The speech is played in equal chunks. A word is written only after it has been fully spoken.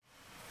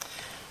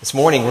This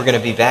morning we're going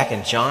to be back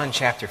in John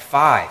chapter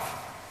 5.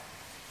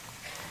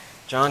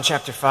 John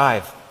chapter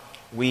 5.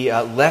 We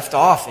left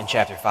off in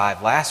chapter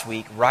 5 last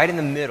week, right in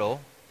the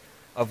middle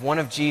of one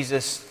of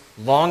Jesus'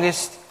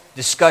 longest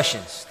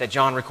discussions that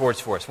John records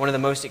for us. One of the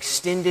most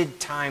extended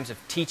times of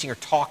teaching or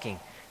talking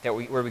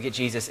where we get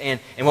Jesus. And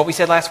what we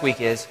said last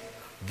week is,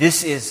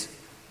 this is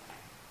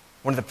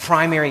one of the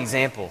primary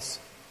examples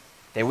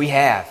that we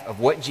have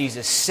of what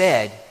Jesus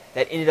said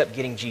that ended up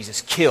getting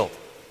Jesus killed.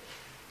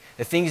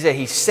 The things that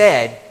he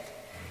said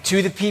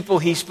to the people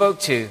he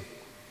spoke to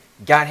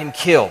got him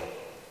killed.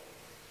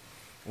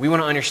 We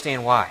want to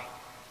understand why.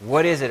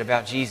 What is it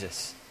about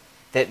Jesus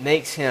that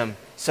makes him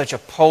such a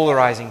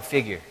polarizing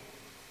figure?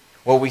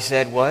 What we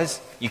said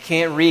was, you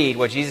can't read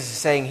what Jesus is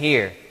saying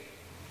here.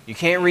 You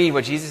can't read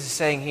what Jesus is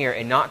saying here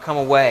and not come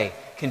away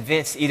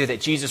convinced either that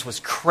Jesus was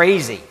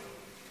crazy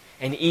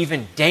and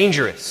even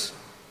dangerous,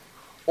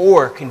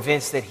 or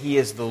convinced that he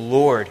is the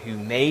Lord who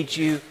made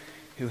you,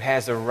 who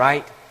has a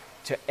right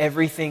to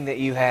everything that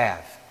you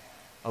have,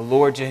 a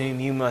Lord to whom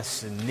you must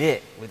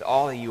submit with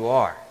all that you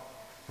are.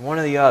 One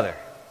or the other.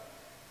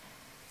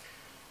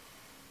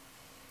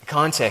 The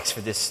context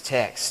for this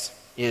text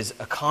is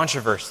a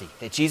controversy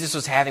that Jesus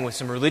was having with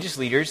some religious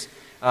leaders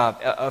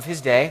of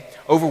his day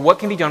over what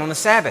can be done on the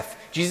Sabbath.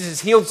 Jesus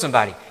has healed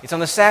somebody. It's on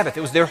the Sabbath.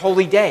 It was their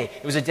holy day.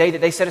 It was a day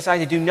that they set aside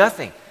to do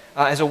nothing.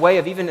 As a way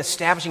of even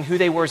establishing who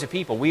they were as a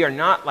people. We are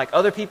not like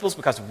other peoples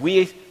because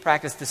we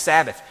practice the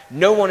Sabbath.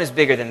 No one is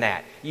bigger than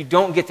that. You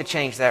don't get to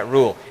change that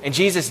rule. And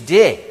Jesus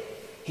did.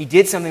 He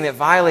did something that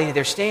violated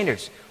their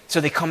standards. So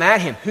they come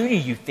at him. Who do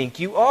you think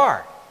you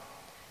are?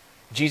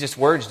 Jesus'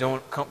 words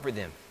don't comfort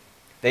them.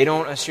 They do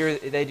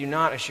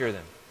not assure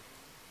them.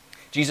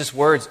 Jesus'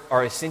 words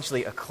are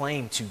essentially a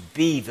claim to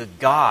be the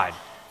God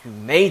who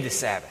made the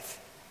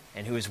Sabbath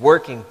and who is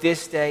working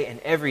this day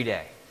and every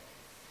day.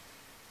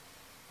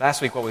 Last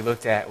week what we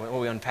looked at, what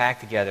we unpacked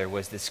together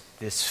was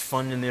this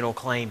fundamental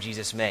claim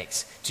Jesus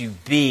makes, to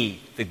be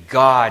the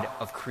God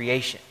of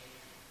creation.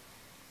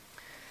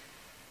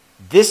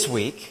 This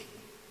week,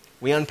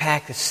 we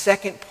unpack the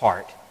second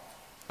part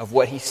of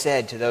what he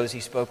said to those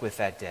he spoke with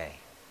that day.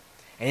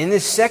 And in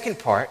this second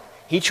part,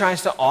 he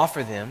tries to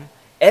offer them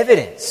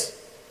evidence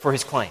for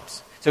his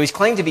claims. So he's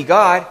claimed to be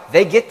God,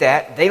 they get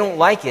that, they don't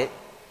like it.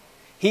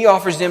 He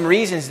offers them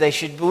reasons they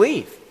should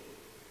believe.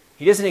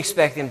 He doesn't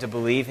expect them to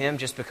believe him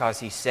just because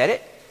he said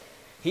it.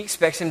 He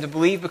expects them to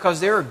believe because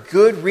there are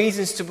good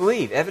reasons to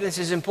believe. Evidence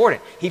is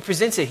important. He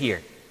presents it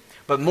here.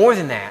 But more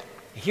than that,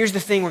 here's the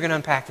thing we're going to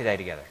unpack today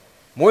together.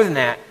 More than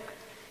that,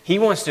 he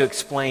wants to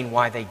explain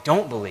why they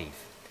don't believe,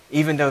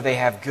 even though they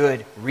have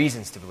good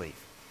reasons to believe.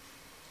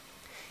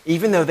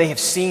 Even though they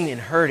have seen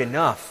and heard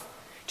enough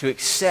to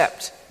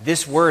accept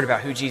this word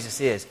about who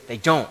Jesus is, they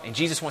don't. And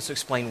Jesus wants to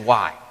explain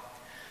why.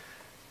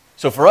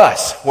 So for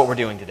us, what we're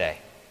doing today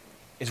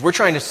is we're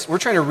trying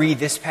to read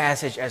this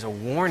passage as a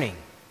warning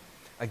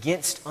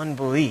against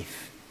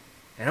unbelief.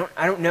 And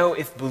I don't know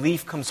if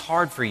belief comes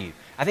hard for you.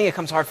 I think it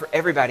comes hard for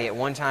everybody at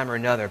one time or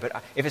another.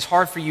 But if it's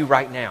hard for you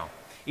right now,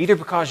 either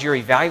because you're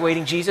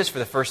evaluating Jesus for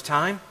the first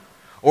time,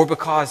 or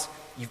because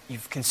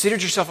you've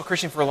considered yourself a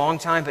Christian for a long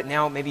time, but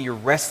now maybe you're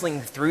wrestling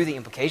through the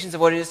implications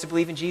of what it is to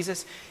believe in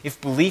Jesus, if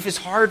belief is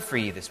hard for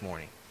you this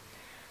morning,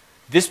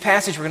 this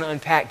passage we're going to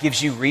unpack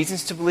gives you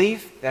reasons to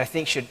believe that I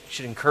think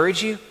should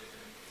encourage you.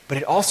 But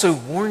it also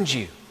warns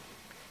you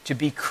to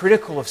be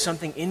critical of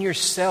something in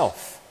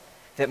yourself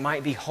that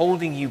might be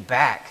holding you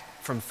back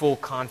from full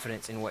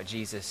confidence in what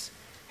Jesus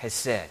has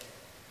said.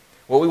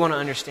 What we want to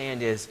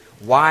understand is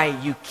why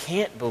you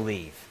can't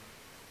believe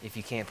if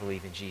you can't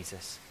believe in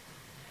Jesus.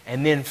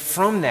 And then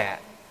from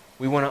that,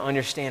 we want to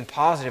understand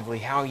positively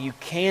how you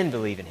can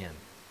believe in him,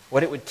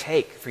 what it would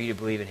take for you to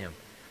believe in him.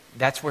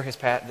 That's where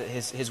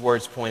his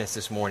words point us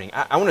this morning.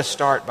 I want to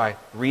start by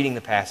reading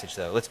the passage,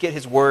 though. Let's get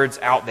his words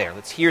out there.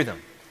 Let's hear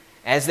them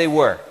as they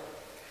were,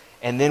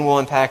 and then we'll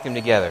unpack them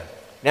together.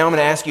 Now I'm going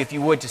to ask you, if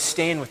you would, to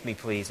stand with me,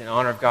 please, in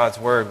honor of God's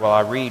word while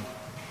I read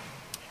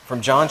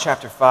from John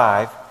chapter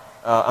 5.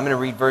 I'm going to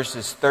read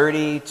verses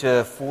 30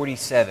 to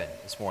 47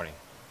 this morning.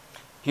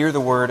 Hear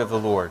the word of the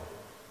Lord.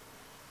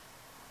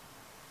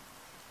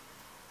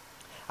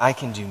 I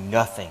can do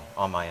nothing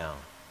on my own.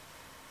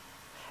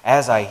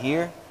 As I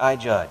hear, I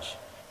judge,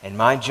 and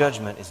my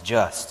judgment is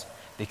just,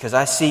 because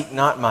I seek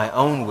not my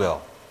own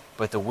will,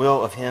 but the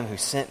will of him who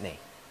sent me.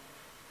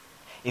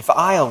 If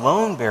I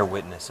alone bear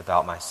witness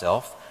about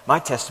myself, my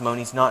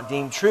testimony is not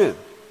deemed true.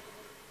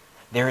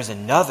 There is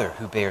another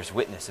who bears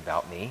witness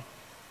about me,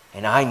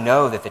 and I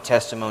know that the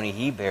testimony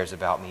he bears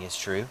about me is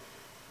true.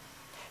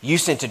 You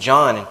sent to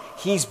John, and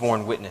he's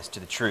borne witness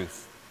to the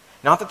truth.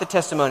 Not that the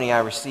testimony I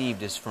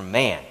received is from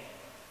man,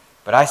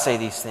 but I say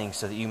these things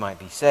so that you might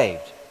be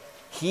saved.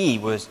 He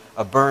was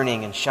a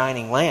burning and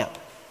shining lamp,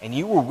 and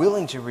you were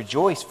willing to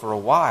rejoice for a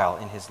while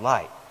in his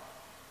light.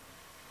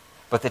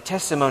 But the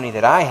testimony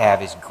that I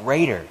have is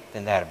greater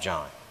than that of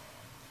John.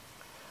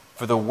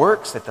 For the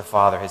works that the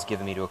Father has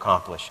given me to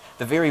accomplish,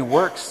 the very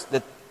works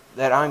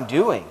that I'm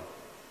doing,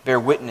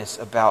 bear witness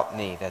about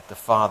me that the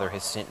Father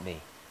has sent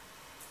me.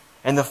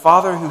 And the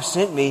Father who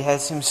sent me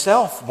has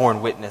himself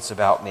borne witness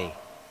about me.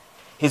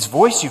 His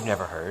voice you've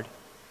never heard,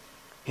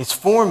 his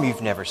form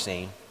you've never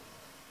seen,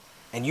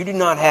 and you do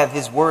not have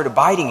his word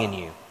abiding in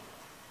you,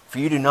 for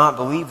you do not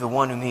believe the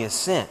one whom he has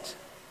sent.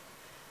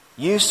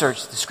 You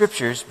search the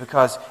Scriptures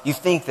because you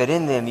think that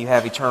in them you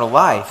have eternal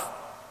life,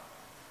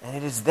 and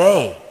it is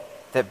they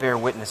that bear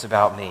witness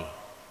about me.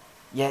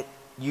 Yet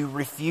you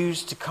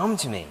refuse to come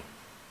to me,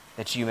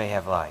 that you may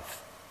have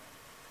life.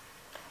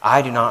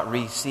 I do not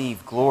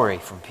receive glory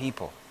from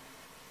people,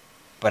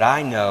 but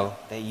I know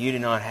that you do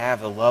not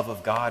have the love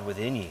of God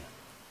within you.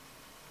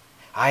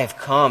 I have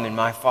come in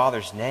my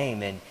Father's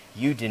name, and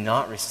you did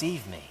not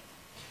receive me.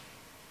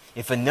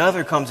 If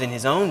another comes in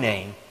his own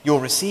name, you'll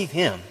receive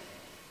him.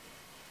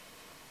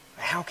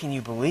 How can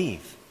you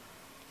believe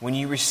when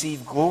you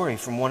receive glory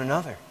from one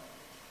another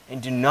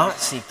and do not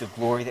seek the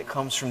glory that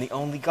comes from the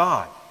only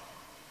God?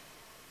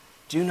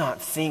 Do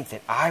not think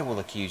that I will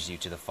accuse you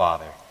to the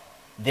Father.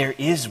 There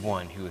is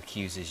one who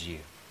accuses you,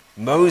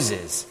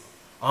 Moses,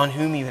 on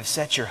whom you have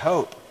set your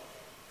hope.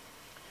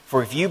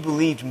 For if you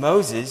believed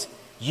Moses,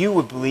 you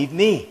would believe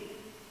me,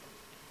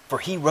 for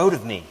he wrote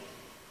of me.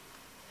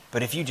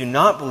 But if you do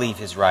not believe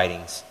his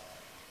writings,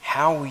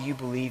 how will you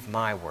believe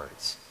my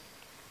words?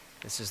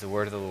 This is the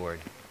word of the Lord.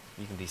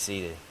 You can be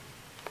seated.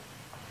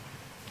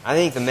 I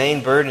think the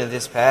main burden of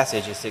this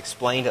passage is to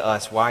explain to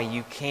us why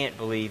you can't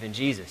believe in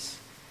Jesus.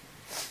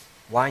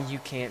 Why you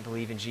can't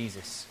believe in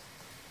Jesus.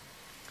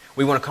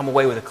 We want to come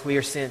away with a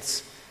clear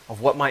sense of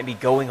what might be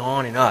going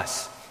on in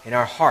us, in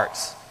our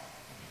hearts,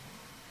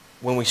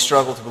 when we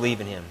struggle to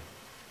believe in him.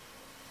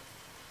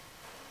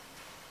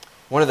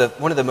 One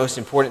of the most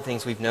important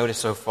things we've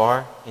noticed so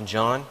far in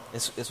John,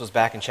 this was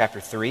back in chapter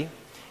 3,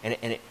 and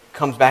it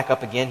comes back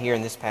up again here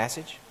in this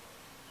passage,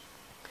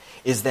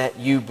 is that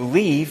you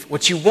believe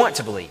what you want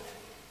to believe.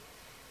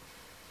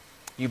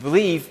 You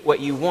believe what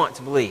you want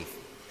to believe.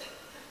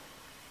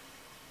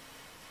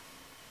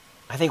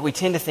 I think we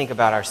tend to think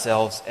about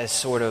ourselves as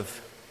sort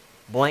of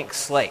blank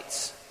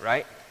slates,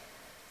 right?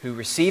 Who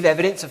receive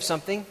evidence of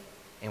something,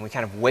 and we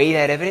kind of weigh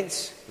that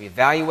evidence, we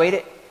evaluate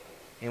it,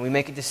 and we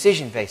make a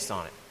decision based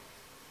on it.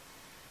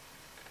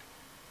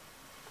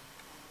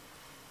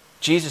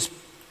 Jesus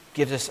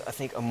gives us, I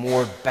think, a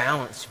more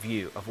balanced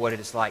view of what it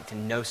is like to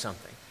know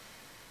something.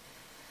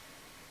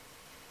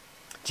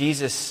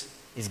 Jesus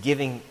is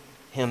giving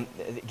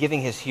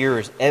his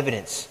hearers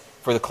evidence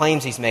for the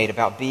claims he's made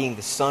about being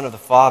the Son of the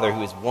Father,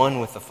 who is one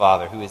with the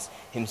Father, who is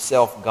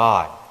himself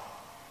God.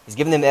 He's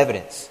given them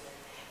evidence.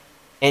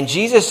 And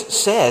Jesus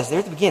says, there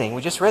at the beginning,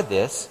 we just read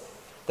this,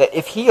 that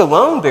if he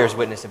alone bears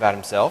witness about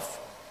himself,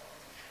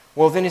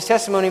 well, then his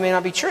testimony may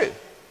not be true.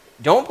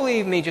 Don't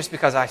believe me just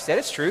because I said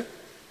it's true.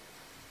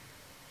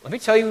 Let me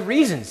tell you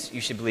reasons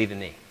you should believe in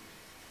me.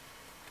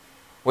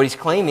 What he's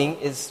claiming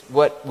is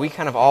what we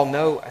kind of all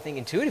know, I think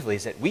intuitively,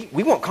 is that we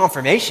want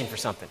confirmation for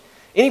something.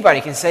 Anybody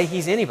can say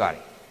he's anybody.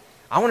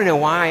 I want to know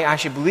why I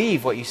should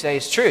believe what you say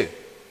is true.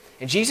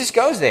 And Jesus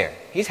goes there.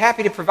 He's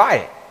happy to provide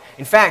it.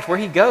 In fact, where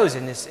he goes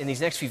in these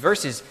next few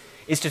verses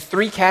is to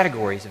 3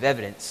 categories of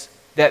evidence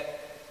that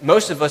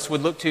most of us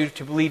would look to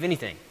believe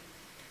anything.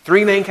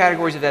 3 main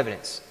categories of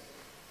evidence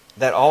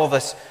that all of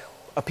us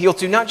appeal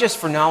to, not just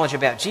for knowledge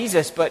about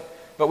Jesus, but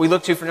we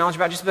look to for knowledge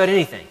about just about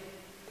anything.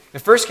 The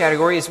first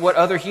category is what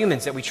other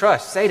humans that we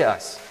trust say to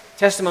us.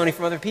 Testimony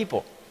from other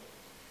people.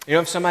 You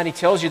know, if somebody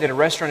tells you that a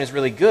restaurant is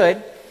really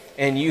good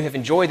and you have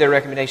enjoyed their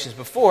recommendations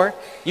before,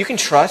 you can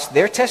trust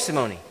their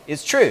testimony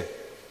is true.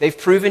 They've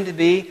proven to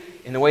be,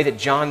 in the way that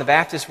John the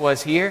Baptist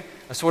was here,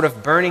 a sort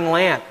of burning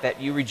lamp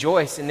that you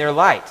rejoice in their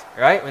light,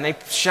 right? When they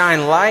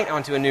shine light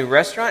onto a new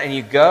restaurant and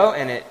you go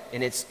and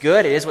it's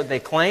good, it is what they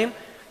claim,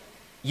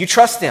 you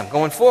trust them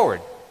going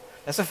forward.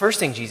 That's the first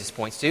thing Jesus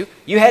points to.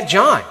 You had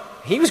John.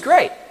 He was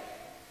great.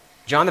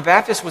 John the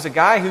Baptist was a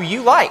guy who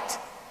you liked.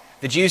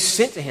 The Jews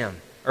sent to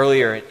him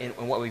earlier in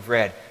what we've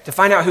read to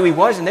find out who he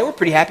was, and they were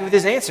pretty happy with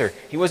his answer.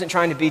 He wasn't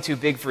trying to be too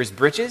big for his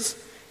britches.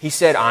 He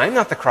said, I'm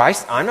not the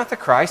Christ. I'm not the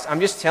Christ. I'm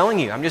just telling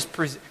you. I'm just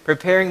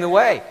preparing the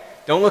way.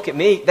 Don't look at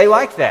me. They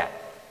liked that.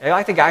 They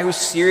liked the guy who was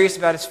serious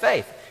about his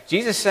faith.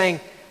 Jesus is saying,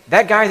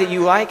 that guy that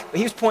you like,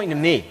 he was pointing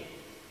to me.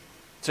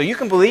 So you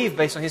can believe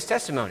based on his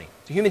testimony.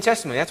 It's a human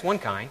testimony. That's one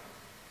kind.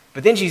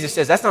 But then Jesus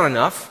says, that's not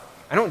enough.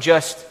 I don't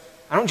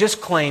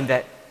just claim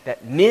that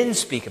men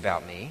speak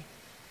about me.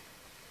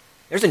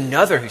 There's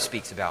another who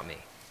speaks about me.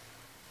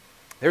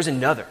 There's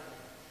another.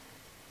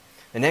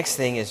 The next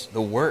thing is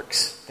the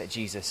works that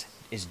Jesus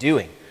is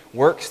doing.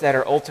 Works that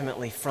are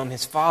ultimately from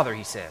his Father,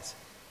 he says.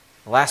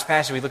 The last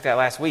passage we looked at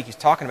last week, he's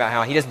talking about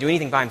how he doesn't do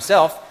anything by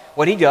himself.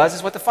 What he does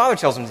is what the Father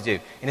tells him to do.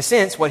 In a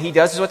sense, what he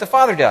does is what the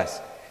Father does.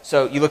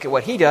 So you look at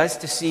what he does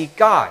to see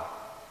God.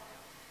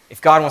 If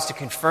God wants to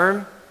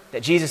confirm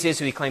that Jesus is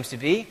who he claims to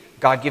be,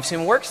 God gives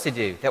him works to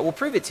do that will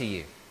prove it to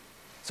you.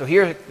 So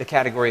here are the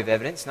category of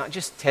evidence, not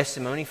just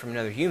testimony from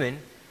another human,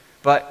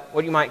 but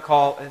what you might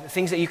call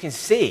things that you can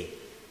see,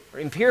 or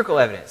empirical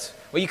evidence,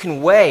 what you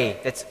can weigh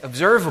that's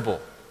observable,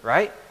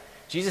 right?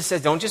 Jesus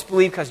says, don't just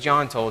believe because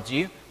John told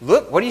you.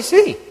 Look, what do you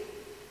see?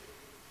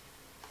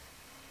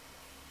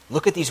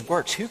 Look at these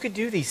works. Who could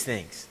do these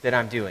things that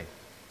I'm doing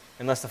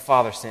unless the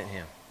Father sent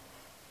him?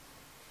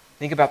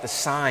 Think about the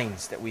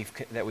signs that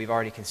we've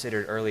already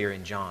considered earlier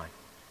in John.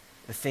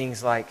 The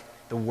things like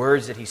the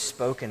words that he's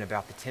spoken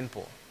about the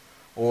temple,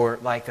 or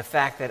like the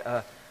fact that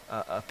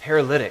a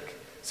paralytic,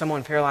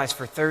 someone paralyzed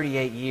for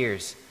 38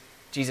 years,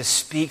 Jesus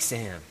speaks to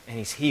him and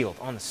he's healed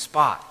on the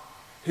spot.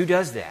 Who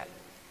does that?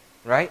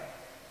 Right?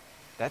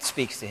 That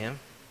speaks to him.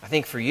 I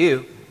think for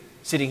you,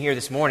 sitting here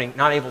this morning,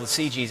 not able to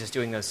see Jesus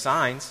doing those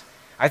signs,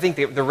 I think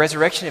the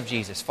resurrection of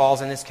Jesus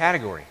falls in this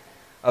category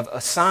of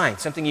a sign,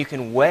 something you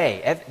can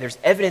weigh. There's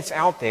evidence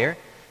out there,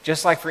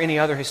 just like for any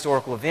other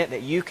historical event,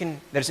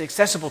 that's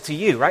accessible to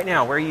you right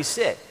now where you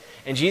sit.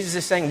 And Jesus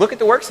is saying, look at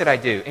the works that I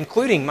do,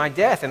 including my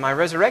death and my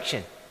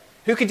resurrection.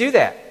 Who could do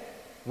that?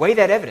 Weigh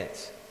that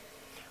evidence.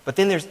 But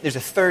then there's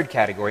a third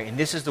category, and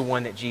this is the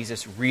one that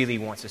Jesus really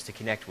wants us to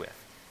connect with.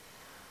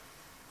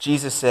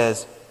 Jesus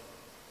says,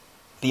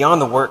 beyond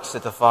the works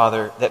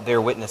that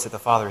bear witness that the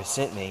Father has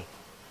sent me,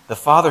 the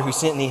Father who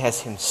sent me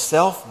has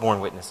himself borne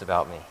witness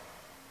about me.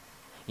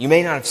 You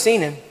may not have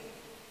seen him,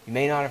 you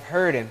may not have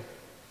heard him,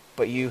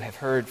 but you have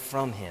heard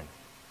from him.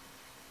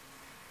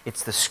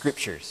 It's the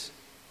Scriptures.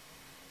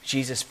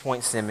 Jesus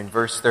points them in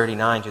verse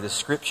 39 to the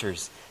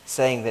Scriptures,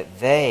 saying that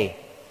they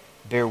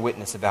bear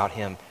witness about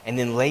him. And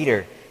then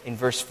later, in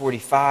verse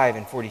 45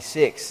 and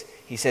 46,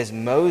 he says,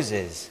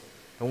 Moses,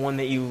 the one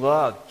that you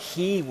love,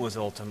 he was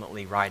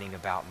ultimately writing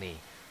about me.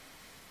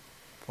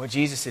 What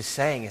Jesus is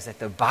saying is that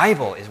the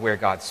Bible is where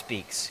God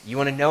speaks. You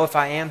want to know if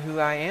I am, who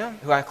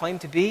I claim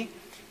to be?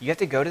 You have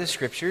to go to the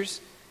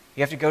Scriptures.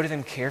 You have to go to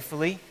them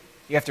carefully.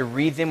 You have to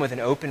read them with an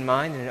open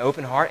mind and an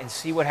open heart and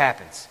see what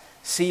happens.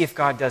 See if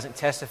God doesn't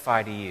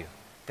testify to you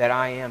that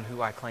I am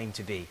who I claim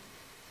to be.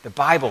 The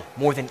Bible,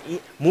 more than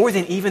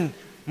even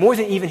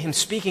him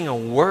speaking a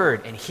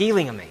word and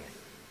healing a man.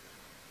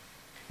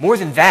 More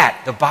than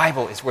that, the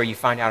Bible is where you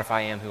find out if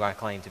I am who I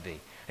claim to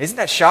be. Isn't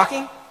that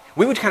shocking?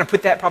 We would kind of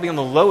put that probably on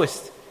the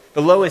lowest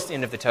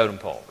end of the totem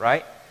pole,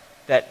 right?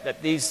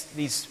 That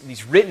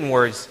these written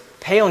words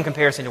pale in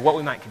comparison to what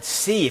we might could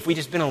see. If we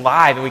just been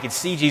alive and we could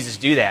see Jesus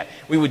do that,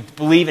 we would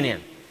believe in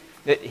him.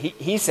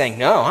 He's saying,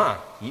 no,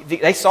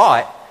 they saw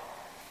it.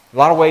 A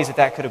lot of ways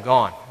that could have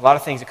gone. A lot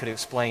of things that could have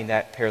explained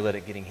that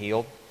paralytic getting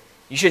healed.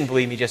 You shouldn't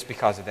believe me just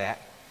because of that.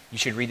 You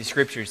should read the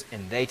Scriptures,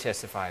 and they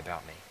testify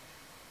about me.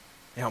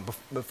 Now,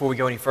 before we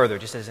go any further,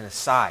 just as an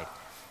aside,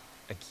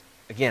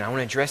 again, I want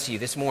to address you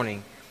this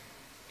morning.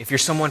 If you're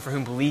someone for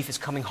whom belief is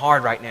coming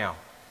hard right now,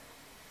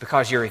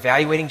 because you're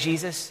evaluating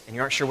Jesus and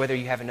you aren't sure whether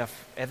you have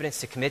enough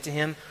evidence to commit to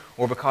him,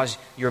 or because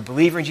you're a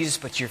believer in Jesus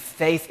but your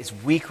faith is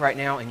weak right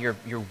now and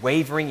you're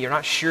wavering, you're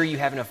not sure you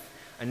have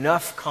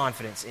enough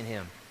confidence in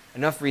him,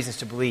 enough reasons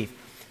to believe.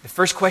 The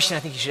first question I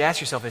think you should ask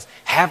yourself is,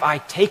 have I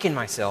taken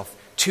myself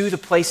to the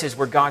places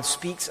where God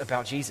speaks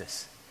about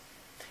Jesus?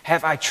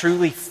 Have I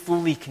truly,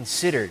 fully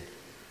considered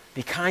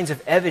the kinds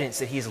of evidence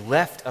that he has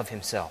left of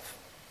himself?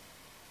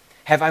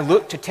 Have I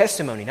looked to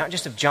testimony, not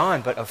just of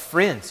John, but of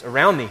friends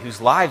around me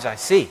whose lives I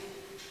see?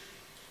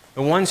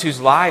 The ones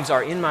whose lives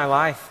are in my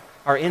life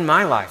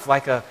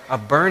like a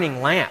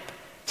burning lamp,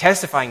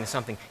 testifying to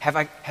something. Have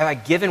I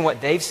given what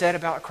they've said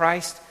about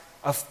Christ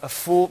the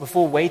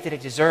full weight that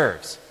it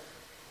deserves?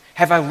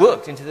 Have I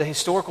looked into the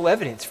historical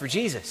evidence for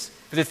Jesus,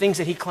 for the things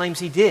that he claims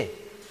he did?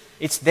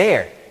 It's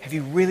there. Have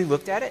you really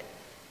looked at it?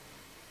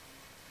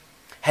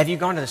 Have you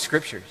gone to the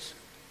Scriptures?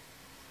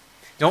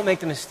 Don't make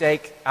the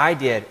mistake I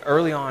did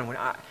early on when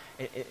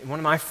one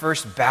of my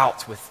first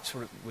bouts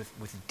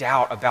with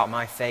doubt about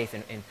my faith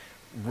and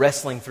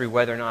wrestling through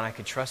whether or not I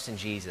could trust in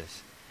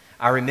Jesus.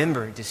 I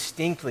remember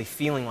distinctly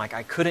feeling like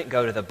I couldn't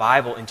go to the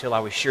Bible until I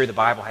was sure the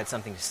Bible had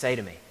something to say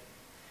to me.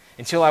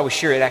 Until I was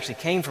sure it actually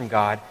came from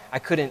God, I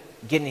couldn't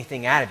get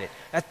anything out of it.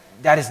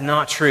 That is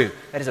not true.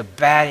 That is a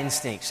bad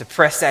instinct.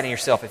 Suppress that in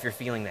yourself if you're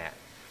feeling that.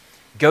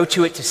 Go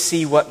to it to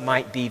see what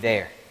might be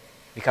there.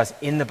 Because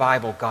in the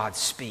Bible, God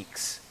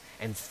speaks.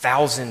 And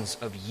thousands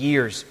of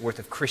years worth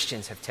of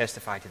Christians have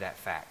testified to that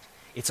fact.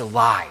 It's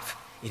alive.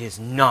 It is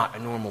not a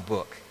normal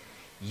book.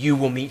 You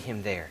will meet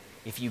him there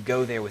if you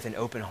go there with an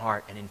open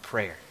heart and in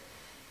prayer.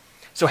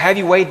 So have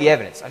you weighed the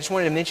evidence? I just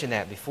wanted to mention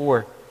that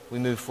before we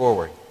move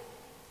forward.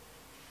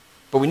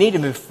 But we need to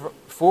move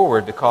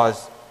forward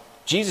because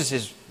Jesus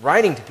is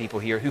writing to people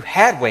here who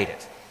had weighed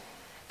it.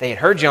 They had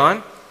heard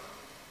John.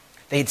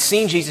 They had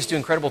seen Jesus do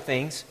incredible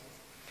things.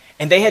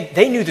 And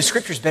they knew the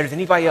Scriptures better than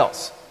anybody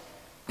else.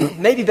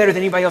 Maybe better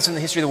than anybody else in the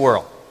history of the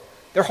world.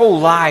 Their whole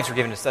lives were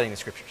given to studying the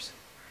Scriptures.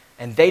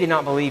 And they did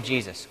not believe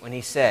Jesus when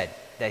he said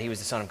that he was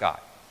the Son of God.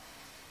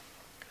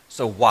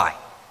 So why?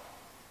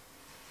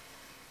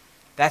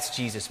 That's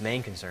Jesus'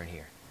 main concern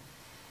here.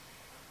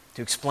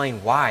 To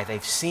explain why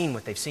they've seen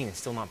what they've seen and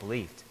still not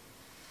believed.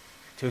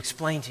 To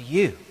explain to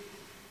you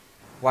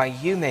why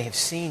you may have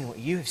seen what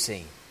you have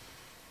seen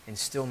and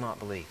still not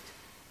believed.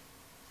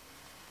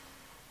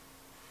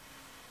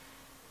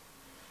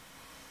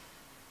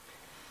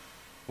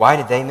 Why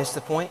did they miss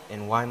the point,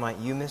 and why might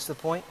you miss the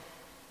point?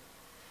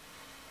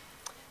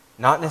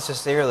 Not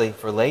necessarily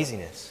for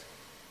laziness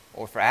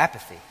or for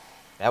apathy.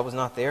 That was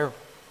not their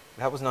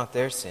That was not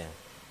their sin.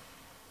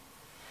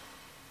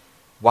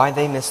 Why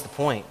they missed the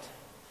point,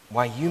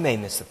 why you may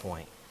miss the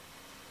point,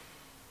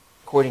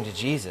 according to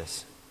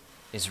Jesus,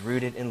 is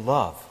rooted in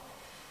love.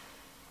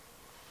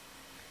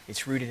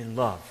 It's rooted in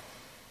love.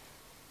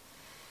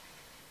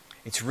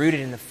 It's rooted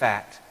in the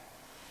fact,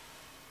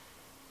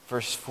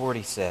 verse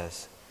 40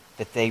 says,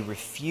 that they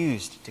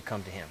refused to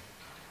come to him.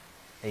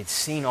 They'd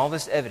seen all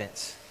this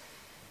evidence,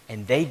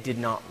 and they did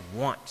not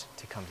want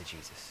to come to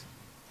Jesus.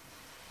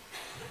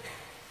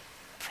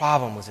 The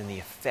problem was in the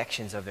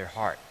affections of their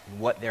heart and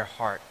what their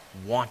heart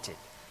wanted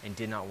and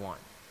did not want.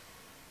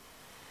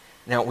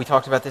 Now, we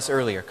talked about this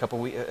earlier,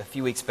 a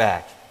few weeks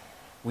back.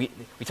 We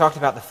talked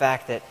about the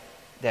fact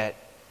that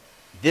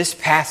this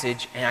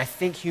passage, and I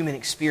think human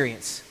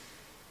experience,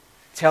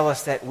 tell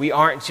us that we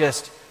aren't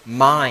just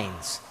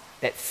minds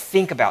that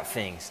think about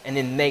things and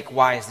then make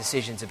wise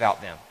decisions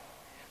about them.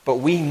 But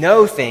we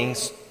know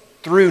things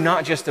through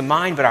not just the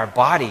mind, but our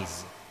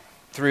bodies,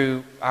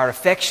 through our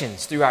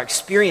affections, through our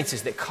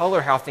experiences that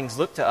color how things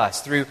look to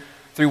us, through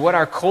what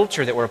our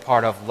culture that we're a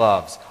part of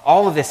loves.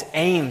 All of this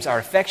aims our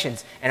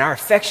affections, and our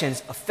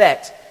affections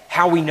affect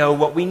how we know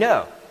what we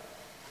know.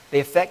 They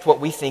affect what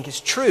we think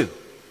is true,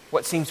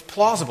 what seems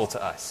plausible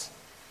to us.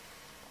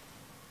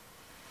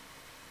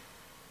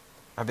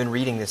 I've been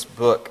reading this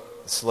book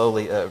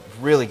slowly, a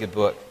really good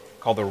book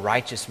called The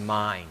Righteous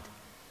Mind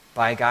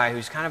by a guy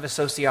who's kind of a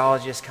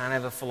sociologist, kind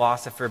of a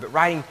philosopher, but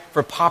writing for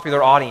a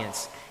popular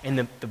audience. And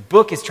the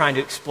book is trying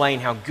to explain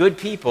how good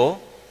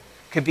people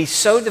could be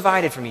so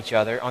divided from each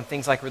other on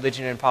things like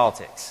religion and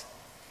politics.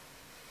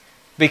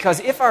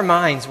 Because if our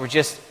minds were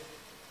just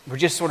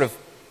sort of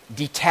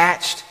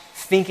detached,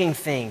 thinking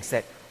things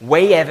that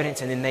weigh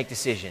evidence and then make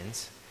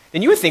decisions,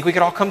 then you would think we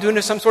could all come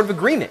to some sort of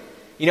agreement.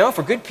 You know, if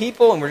we're good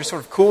people and we're just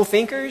sort of cool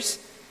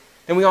thinkers,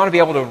 then we ought to be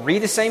able to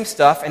read the same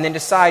stuff and then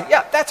decide,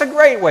 yeah, that's a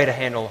great way to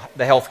handle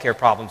the healthcare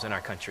problems in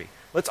our country.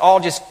 Let's all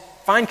just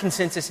find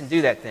consensus and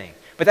do that thing.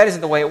 But that isn't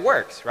the way it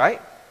works,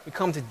 right? We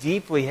come to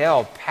deeply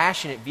held,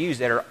 passionate views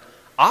that are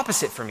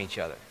opposite from each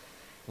other.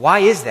 Why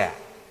is that?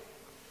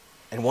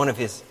 And one of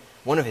his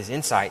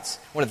insights,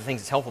 one of the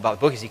things that's helpful about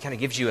the book is he kind of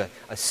gives you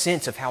a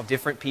sense of how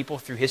different people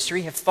through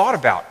history have thought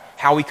about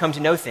how we come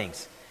to know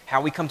things,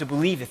 how we come to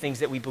believe the things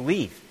that we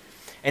believe,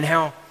 and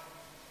how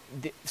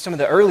some of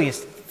the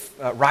earliest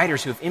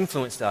writers who have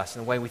influenced us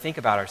in the way we think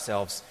about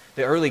ourselves,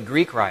 the early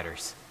Greek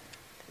writers,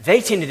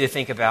 they tended to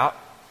think about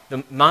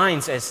the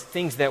minds as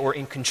things that were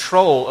in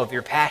control of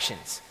your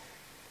passions.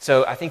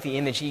 So I think the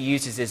image he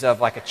uses is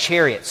of like a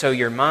chariot. So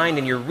your mind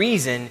and your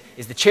reason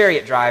is the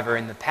chariot driver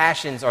and the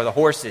passions are the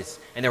horses.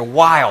 And they're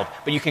wild,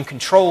 but you can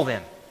control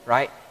them,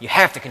 right? You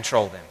have to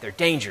control them. They're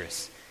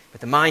dangerous.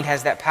 But the mind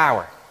has that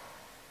power.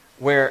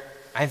 Where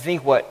I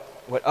think what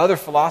other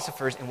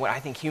philosophers and what I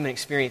think human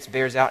experience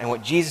bears out and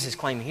what Jesus is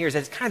claiming here is that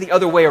it's kind of the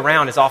other way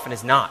around as often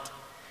as not.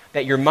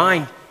 That your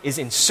mind is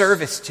in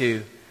service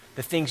to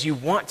the things you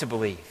want to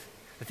believe.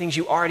 The things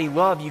you already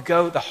love,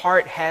 the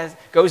heart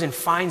goes and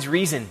finds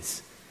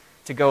reasons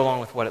to go along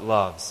with what it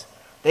loves.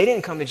 They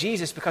didn't come to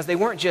Jesus because they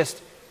weren't just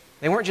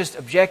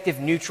objective,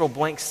 neutral,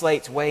 blank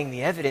slates weighing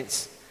the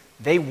evidence.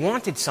 They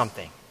wanted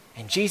something.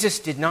 And Jesus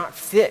did not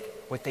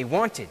fit what they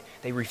wanted.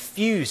 They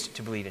refused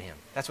to believe in him.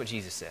 That's what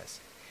Jesus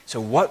says.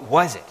 So what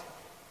was it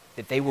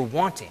that they were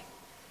wanting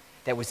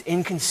that was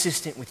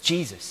inconsistent with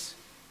Jesus?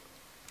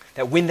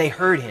 That when they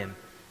heard him,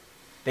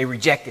 they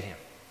rejected him.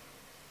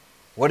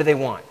 What do they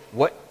want?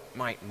 What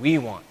might we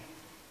want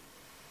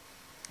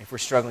if we're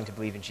struggling to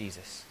believe in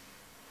Jesus?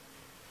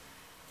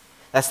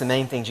 That's the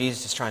main thing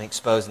Jesus is trying to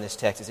expose in this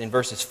text. It's in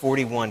verses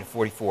 41 to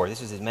 44.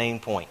 This is his main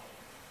point.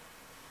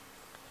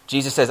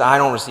 Jesus says, I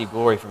don't receive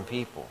glory from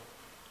people,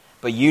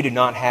 but you do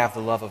not have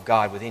the love of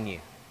God within you.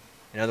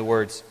 In other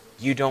words,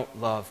 you don't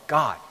love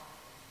God.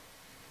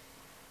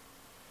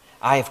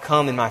 I have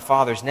come in my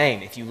Father's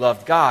name. If you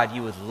loved God,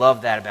 you would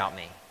love that about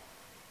me.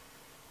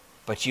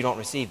 But you don't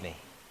receive me.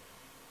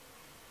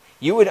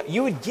 You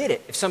would get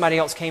it if somebody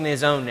else came in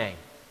his own name.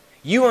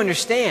 You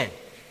understand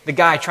the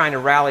guy trying to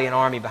rally an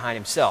army behind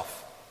himself.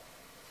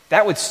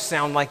 That would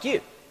sound like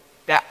you.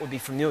 That would be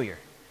familiar.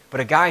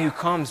 But a guy who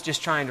comes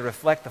just trying to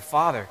reflect the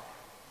Father,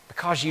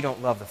 because you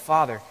don't love the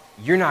Father,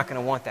 you're not going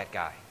to want that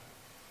guy.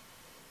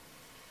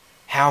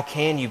 How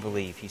can you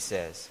believe, he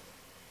says,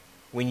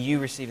 when you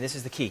receive, and this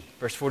is the key,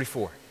 verse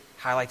 44,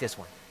 highlight this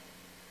one.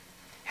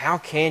 How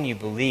can you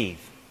believe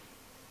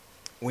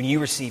when you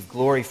receive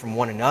glory from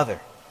one another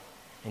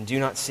and do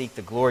not seek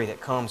the glory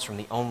that comes from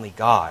the only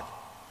God?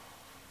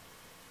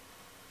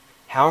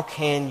 How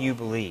can you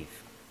believe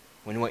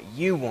when what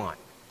you want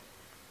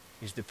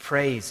is the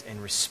praise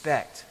and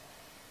respect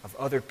of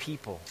other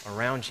people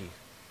around you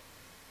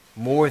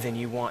more than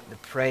you want the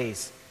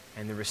praise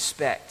and the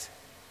respect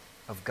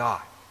of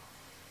God?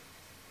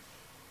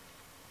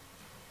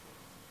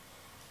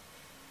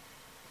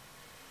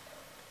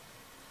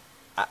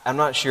 I'm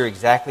not sure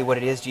exactly what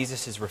it is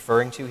Jesus is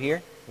referring to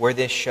here, where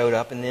this showed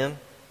up in them.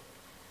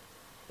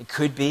 It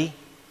could be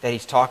that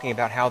he's talking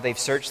about how they've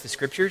searched the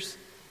Scriptures.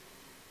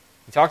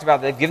 He talked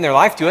about they've given their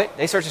life to it.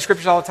 They search the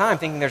Scriptures all the time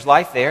thinking there's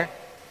life there.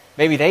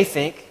 Maybe they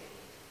think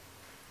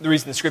The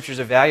reason the Scriptures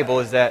are valuable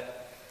is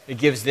that it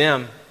gives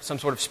them some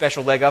sort of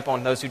special leg up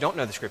on those who don't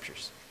know the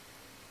Scriptures.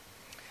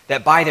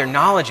 That by their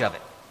knowledge of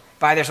it,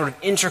 by their sort of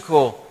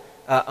integral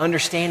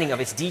understanding of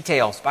its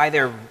details, by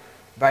their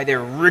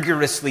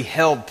rigorously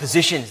held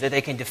positions that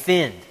they can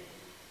defend,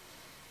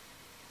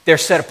 they're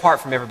set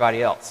apart from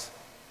everybody else.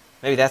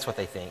 Maybe that's what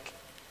they think.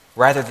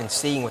 Rather than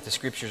seeing what the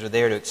Scriptures are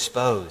there to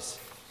expose,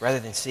 rather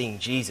than seeing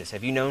Jesus.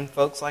 Have you known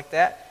folks like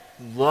that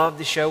who love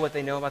to show what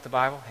they know about the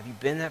Bible? Have you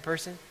been that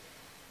person?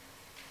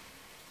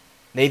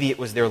 Maybe it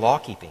was their law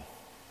keeping.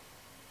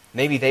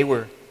 Maybe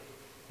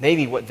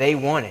what they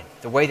wanted,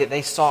 the way that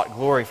they sought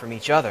glory from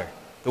each other,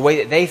 the way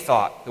that they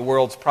thought the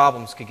world's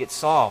problems could get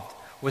solved,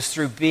 was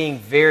through being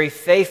very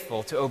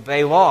faithful to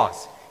obey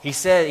laws. He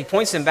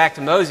points them back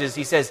to Moses.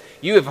 He says,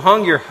 you have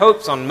hung your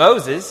hopes on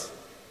Moses,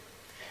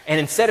 and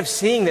instead of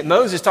seeing that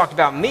Moses talked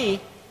about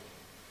me,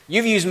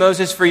 you've used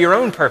Moses for your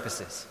own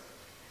purposes.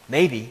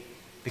 Maybe,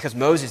 because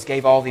Moses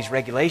gave all these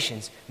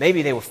regulations,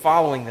 maybe they were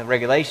following the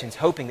regulations,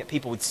 hoping that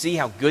people would see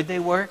how good they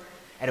were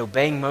at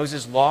obeying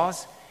Moses'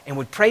 laws and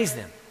would praise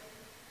them.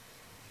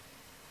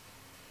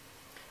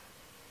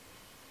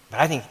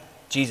 But I think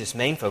Jesus'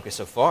 main focus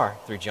so far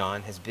through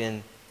John has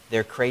been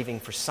their craving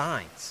for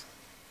signs.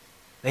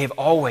 They have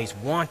always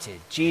wanted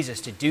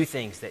Jesus to do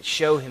things that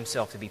show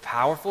himself to be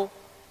powerful.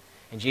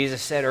 And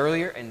Jesus said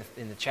earlier in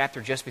the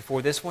chapter just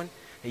before this one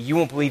that you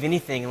won't believe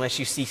anything unless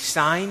you see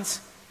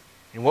signs.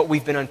 And what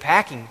we've been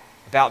unpacking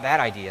about that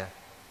idea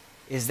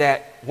is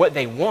that what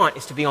they want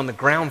is to be on the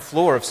ground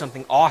floor of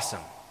something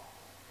awesome.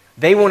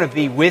 They want to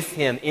be with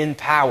him in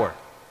power.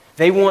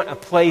 They want a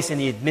place in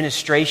the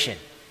administration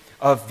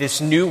of this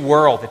new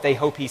world that they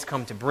hope he's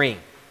come to bring.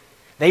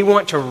 They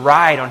want to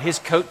ride on his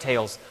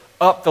coattails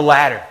up the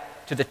ladder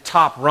to the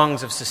top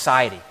rungs of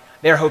society.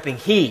 They're hoping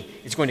he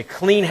is going to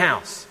clean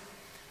house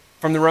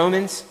from the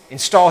Romans,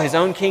 install his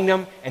own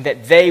kingdom, and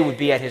that they would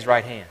be at his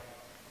right hand.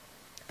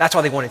 That's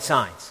why they wanted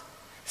signs.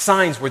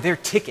 Signs were their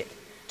ticket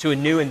to a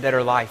new and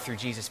better life through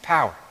Jesus'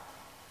 power.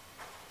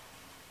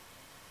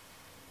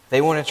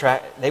 They want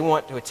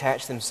to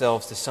attach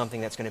themselves to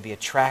something that's going to be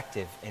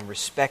attractive and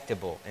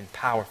respectable and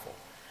powerful.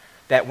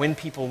 That when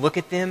people look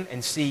at them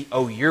and see,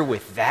 oh, you're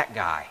with that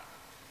guy,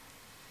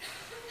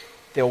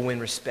 they'll win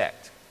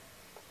respect.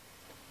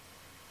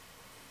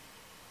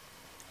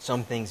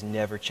 Some things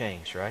never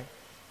change, right?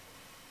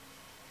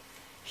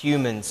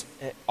 Humans,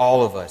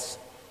 all of us,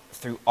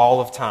 through all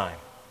of time,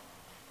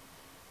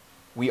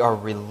 we are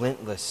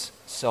relentless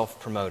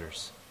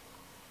self-promoters.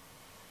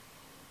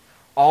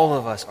 All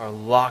of us are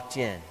locked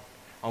in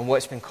on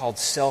what's been called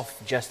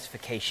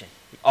self-justification.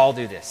 We all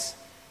do this.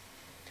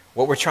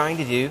 What we're trying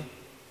to do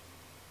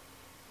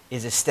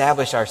is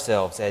establish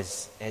ourselves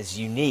as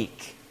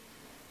unique,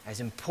 as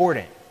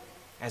important,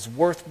 as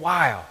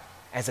worthwhile,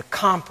 as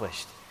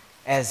accomplished,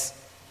 as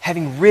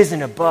having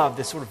risen above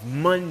the sort of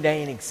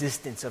mundane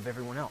existence of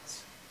everyone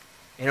else.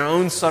 In our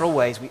own subtle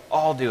ways, we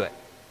all do it.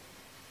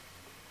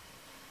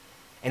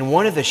 And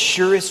one of the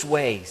surest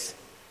ways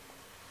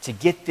to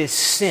get this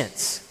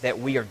sense that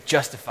we are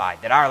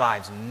justified, that our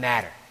lives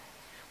matter,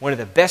 one of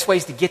the best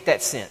ways to get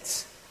that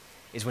sense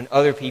is when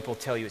other people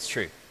tell you it's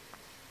true.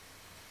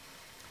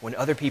 When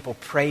other people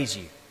praise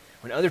you.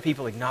 When other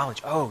people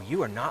acknowledge, oh,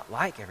 you are not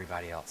like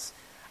everybody else.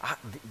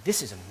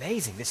 This is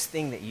amazing, this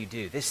thing that you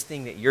do, this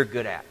thing that you're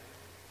good at.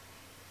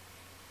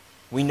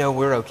 We know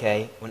we're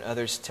okay when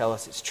others tell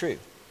us it's true.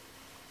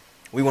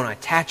 We want to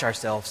attach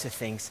ourselves to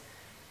things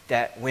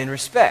that win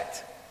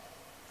respect.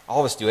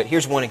 All of us do it.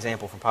 Here's one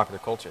example from popular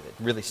culture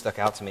that really stuck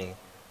out to me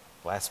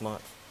last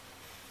month.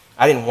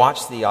 I didn't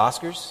watch the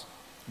Oscars,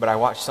 but I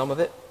watched some of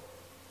it,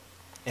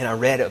 and I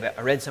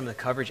read some of the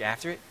coverage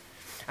after it.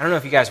 I don't know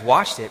if you guys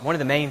watched it. One of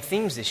the main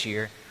themes this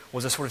year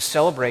was a sort of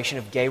celebration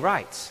of gay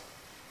rights.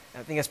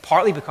 And I think that's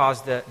partly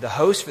because the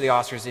host for the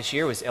Oscars this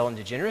year was Ellen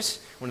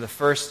DeGeneres, one of the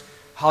first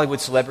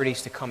Hollywood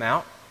celebrities to come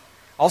out.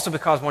 Also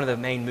because one of the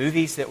main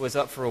movies that was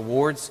up for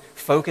awards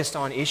focused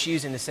on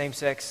issues in the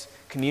same-sex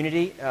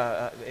community,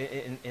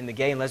 in the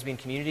gay and lesbian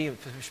community,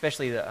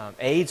 especially the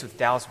AIDS with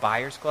Dallas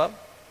Buyers Club.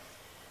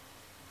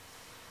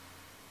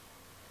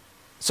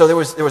 So there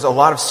was a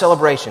lot of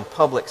celebration,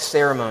 public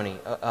ceremony,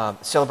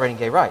 celebrating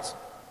gay rights.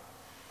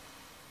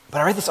 But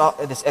I read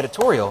this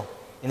editorial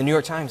in the New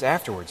York Times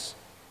afterwards,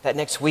 that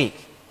next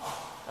week,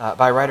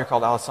 by a writer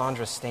called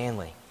Alessandra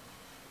Stanley,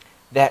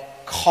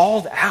 that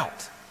called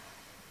out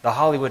the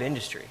Hollywood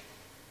industry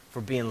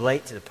for being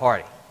late to the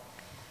party.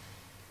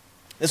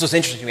 This was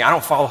interesting to me. I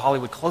don't follow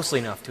Hollywood closely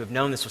enough to have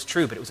known this was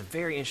true, but it was a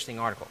very interesting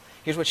article.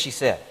 Here's what she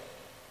said.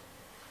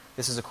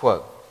 This is a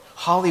quote.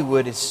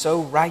 Hollywood is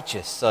so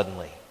righteous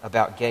suddenly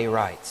about gay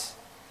rights.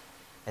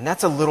 And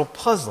that's a little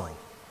puzzling,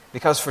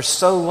 because for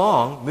so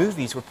long,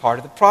 movies were part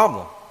of the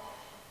problem.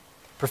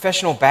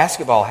 Professional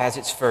basketball has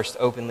its first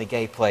openly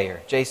gay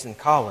player, Jason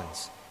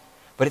Collins.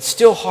 But it's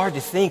still hard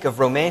to think of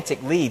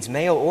romantic leads,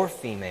 male or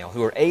female,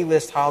 who are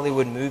A-list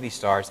Hollywood movie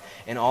stars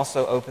and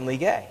also openly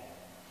gay.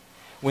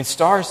 When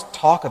stars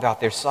talk about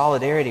their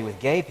solidarity with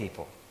gay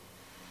people,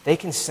 they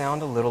can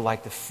sound a little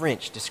like the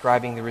French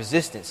describing the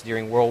resistance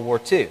during World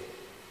War II.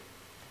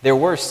 There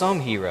were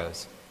some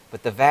heroes,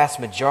 but the vast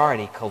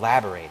majority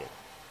collaborated.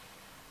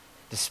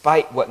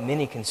 Despite what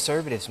many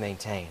conservatives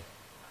maintain,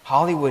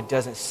 Hollywood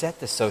doesn't set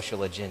the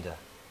social agenda.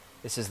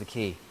 This is the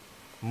key.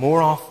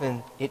 More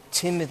often, it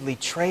timidly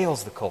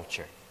trails the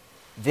culture,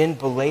 then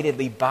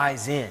belatedly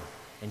buys in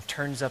and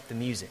turns up the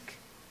music.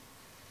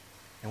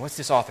 And what's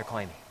this author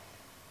claiming?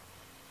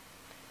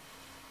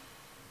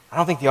 I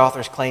don't think the author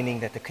is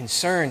claiming that the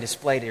concern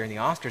displayed during the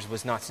Oscars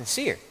was not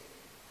sincere.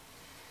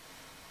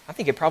 I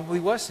think it probably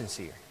was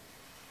sincere.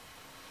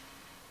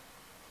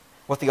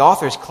 What the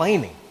author is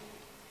claiming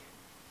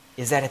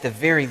is that at the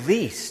very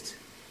least,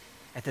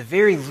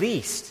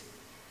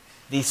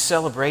 these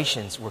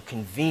celebrations were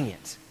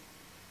convenient.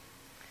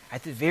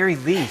 At the very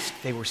least,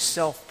 they were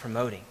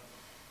self-promoting.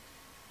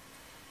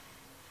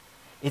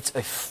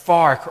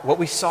 What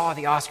we saw at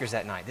the Oscars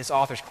that night, this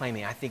author's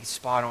claiming, I think it's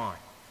spot on.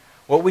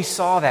 What we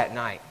saw that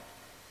night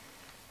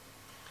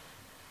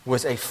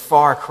was a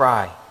far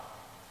cry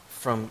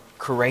from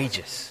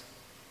courageous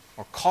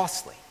or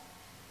costly.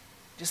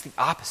 Just the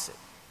opposite.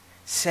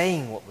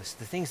 Saying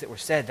the things that were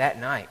said that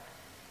night,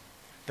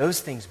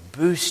 those things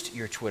boost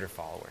your Twitter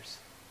followers.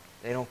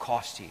 They don't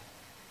cost you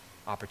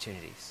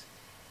opportunities.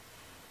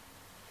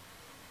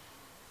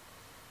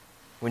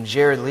 When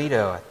Jared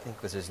Leto, I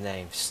think was his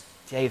name,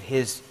 gave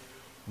his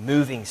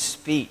moving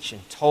speech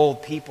and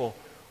told people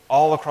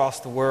all across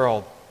the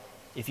world,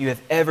 if you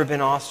have ever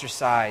been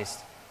ostracized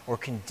or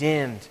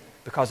condemned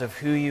because of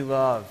who you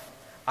love,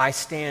 I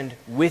stand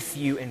with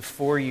you and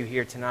for you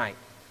here tonight.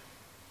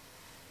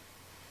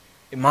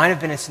 It might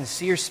have been a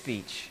sincere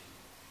speech,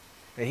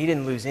 but he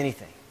didn't lose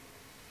anything.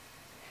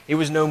 It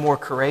was no more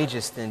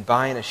courageous than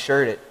buying a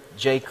shirt at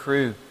J.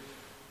 Crew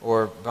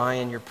or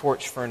buying your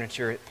porch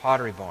furniture at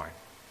Pottery Barn.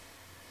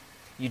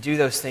 You do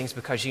those things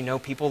because you know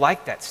people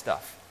like that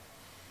stuff.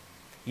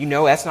 You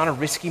know that's not a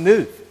risky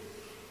move.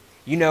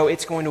 You know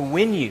it's going to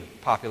win you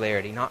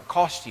popularity, not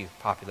cost you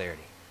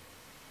popularity.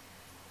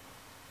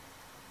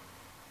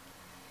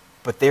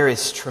 But there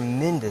is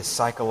tremendous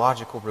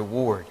psychological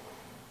reward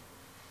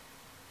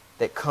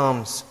that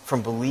comes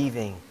from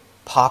believing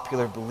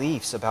popular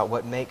beliefs about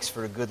what makes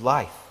for a good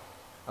life,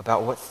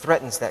 about what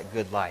threatens that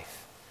good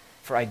life,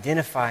 for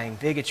identifying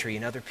bigotry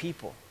in other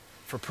people,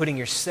 for putting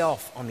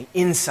yourself on the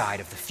inside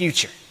of the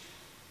future.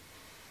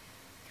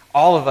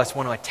 All of us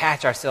want to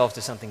attach ourselves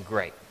to something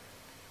great.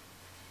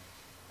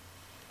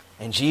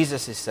 And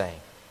Jesus is saying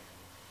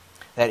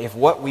that if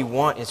what we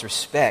want is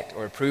respect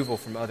or approval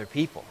from other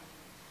people,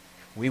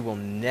 we will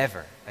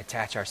never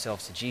attach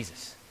ourselves to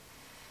Jesus.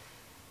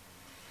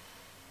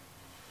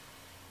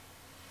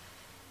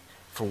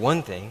 For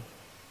one thing,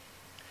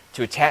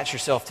 to attach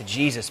yourself to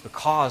Jesus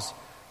because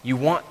you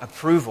want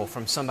approval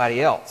from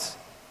somebody else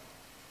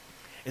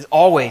is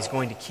always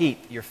going to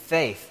keep your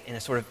faith in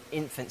a sort of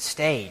infant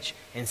stage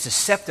and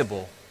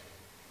susceptible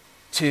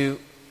to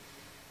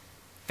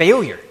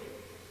failure.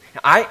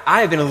 Now,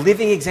 I have been a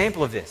living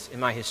example of this in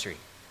my history.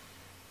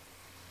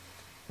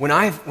 When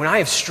I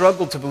have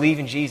struggled to believe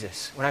in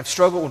Jesus, when I've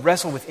struggled and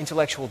wrestled with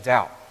intellectual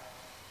doubt,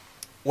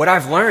 what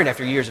I've learned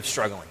after years of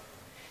struggling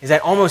is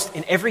that almost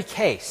in every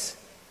case,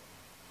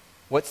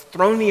 what's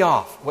thrown me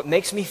off, what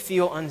makes me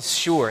feel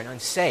unsure and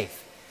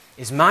unsafe,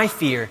 is my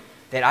fear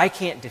that I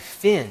can't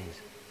defend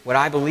what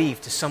I believe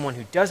to someone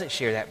who doesn't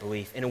share that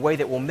belief in a way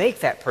that will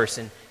make that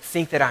person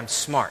think that I'm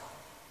smart.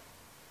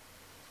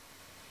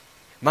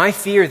 My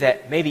fear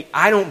that maybe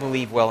I don't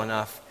believe well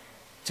enough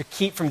to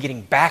keep from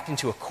getting backed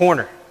into a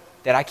corner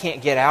that I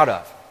can't get out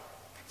of.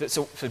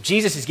 So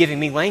Jesus is giving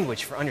me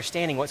language for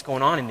understanding what's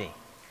going on in me.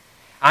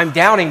 I'm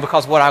doubting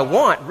because what I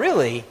want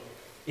really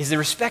is the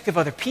respect of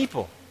other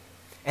people.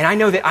 And I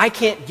know that I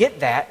can't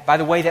get that by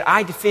the way that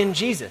I defend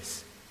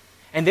Jesus.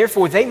 And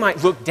therefore, they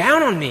might look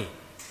down on me.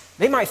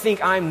 They might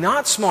think I'm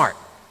not smart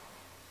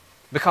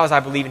because I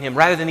believe in Him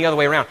rather than the other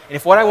way around. And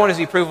if what I want is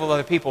the approval of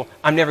other people,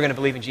 I'm never going to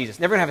believe in Jesus.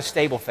 Never going to have a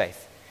stable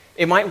faith.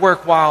 It might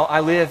work while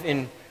I live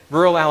in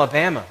rural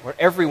Alabama where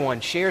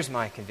everyone shares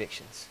my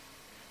convictions.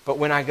 But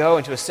when I go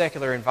into a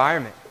secular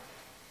environment,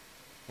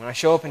 when I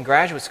show up in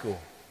graduate school,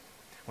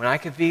 when I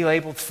could be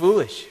labeled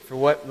foolish for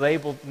what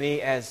labeled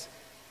me as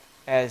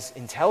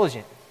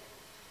intelligent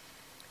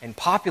and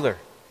popular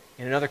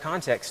in another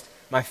context,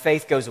 my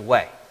faith goes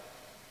away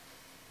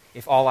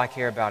if all I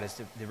care about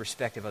is the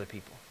respect of other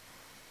people.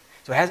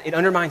 So it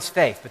undermines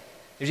faith, but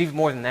there's even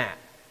more than that.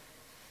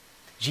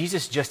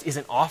 Jesus just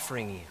isn't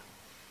offering you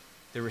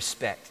the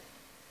respect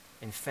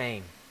and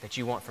fame that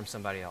you want from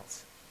somebody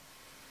else.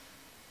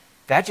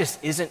 That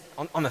just isn't,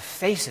 on the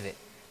face of it,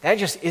 that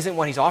just isn't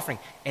what He's offering.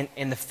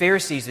 And the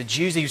Pharisees, the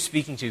Jews He was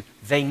speaking to,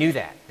 they knew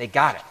that. They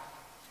got it.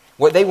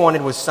 What they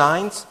wanted was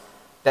signs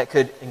that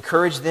could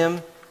encourage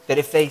them that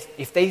if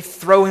they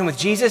throw in with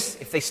Jesus,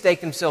 if they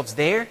stake themselves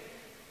there,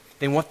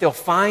 then what they'll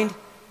find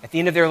at the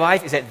end of their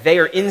life is that they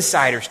are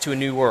insiders to a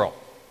new world.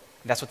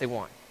 That's what they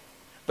want.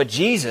 But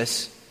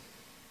Jesus,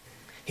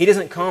 He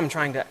doesn't come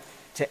trying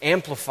to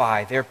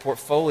amplify their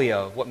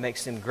portfolio of what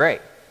makes them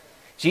great.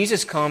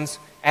 Jesus comes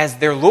as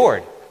their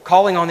Lord,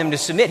 calling on them to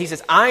submit. He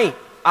says, I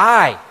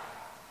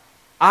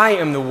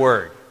am the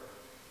Word.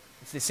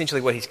 It's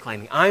essentially what he's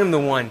claiming. I am the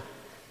one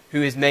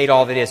who has made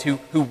all that is,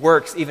 who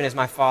works even as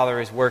my Father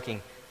is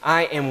working.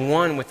 I am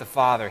one with the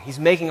Father. He's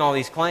making all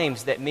these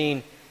claims that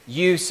mean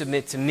you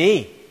submit to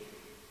me.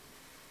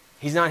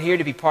 He's not here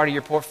to be part of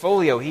your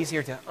portfolio. He's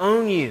here to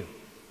own you.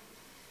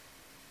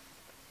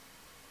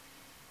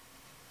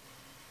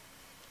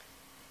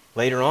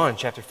 Later on,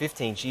 chapter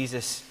 15,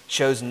 Jesus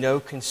shows no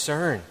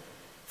concern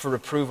for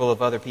approval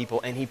of other people.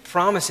 And he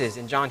promises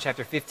in John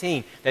chapter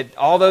 15 that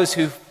all those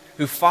who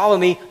follow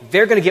me,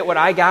 they're going to get what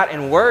I got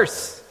and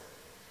worse.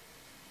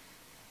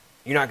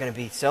 You're not going to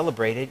be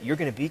celebrated. You're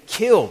going to be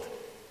killed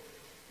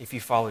if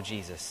you follow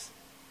Jesus.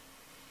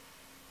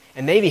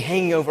 And maybe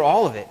hanging over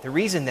all of it, the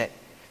reason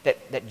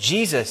that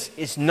Jesus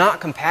is not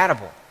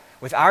compatible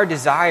with our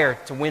desire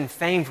to win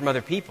fame from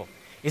other people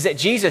is that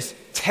Jesus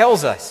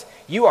tells us,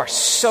 you are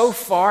so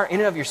far,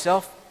 in and of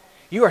yourself,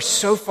 you are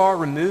so far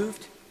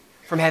removed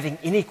from having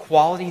any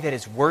quality that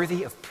is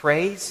worthy of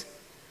praise,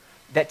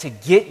 that to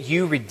get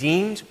you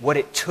redeemed, what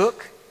it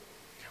took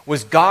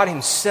was God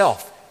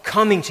Himself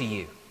coming to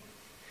you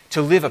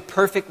to live a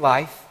perfect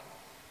life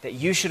that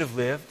you should have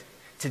lived,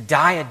 to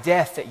die a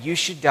death that you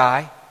should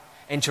die,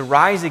 and to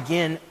rise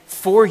again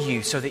for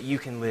you so that you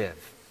can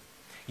live.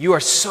 You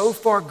are so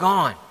far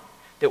gone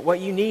that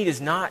what you need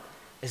is not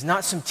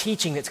some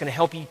teaching that's going to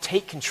help you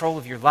take control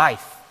of your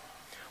life.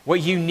 What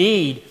you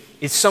need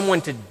is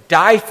someone to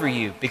die for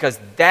you, because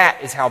that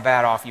is how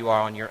bad off you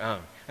are on your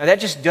own. Now that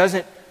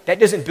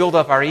doesn't build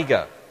up our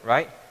ego,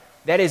 right?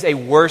 That is a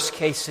worst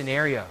case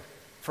scenario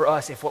for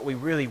us if what we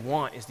really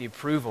want is the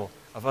approval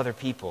of other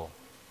people.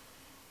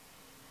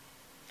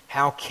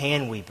 How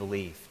can we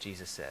believe,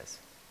 Jesus says,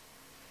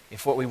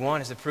 if what we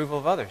want is approval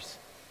of others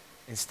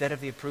instead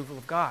of the approval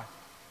of God?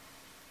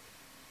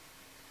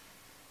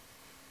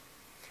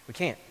 We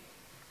can't.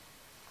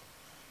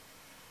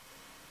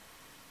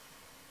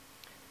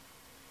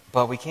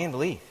 But we can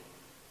believe.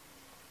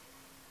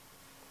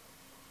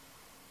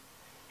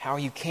 How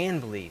you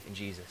can believe in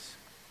Jesus,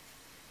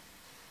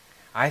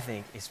 I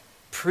think, is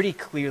pretty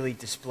clearly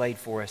displayed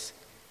for us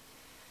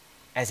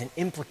as an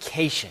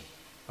implication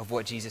of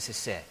what Jesus has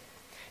said.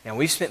 Now,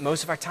 we've spent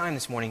most of our time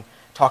this morning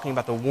talking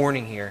about the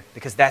warning here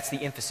because that's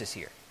the emphasis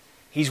here.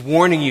 He's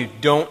warning you,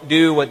 don't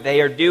do what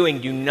they are doing.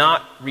 Do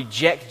not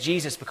reject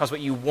Jesus because what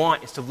you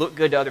want is to look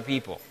good to other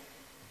people.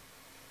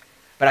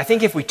 But I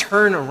think if we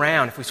turn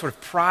around, if we sort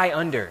of pry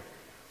under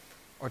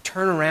or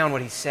turn around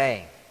what he's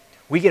saying,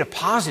 we get a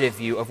positive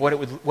view of what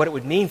it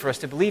would mean for us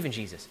to believe in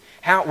Jesus.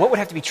 What would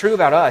have to be true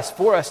about us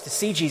for us to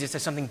see Jesus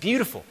as something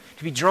beautiful,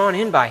 to be drawn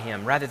in by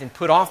Him rather than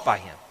put off by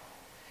Him,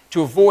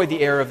 to avoid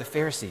the error of the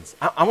Pharisees.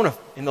 I want to,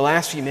 in the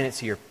last few minutes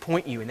here,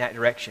 point you in that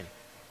direction.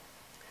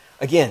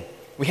 Again,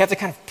 we have to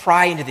kind of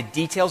pry into the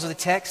details of the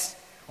text.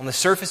 On the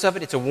surface of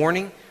it, it's a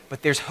warning,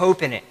 but there's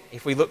hope in it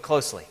if we look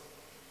closely.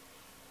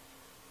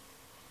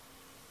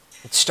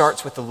 It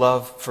starts with the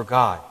love for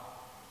God.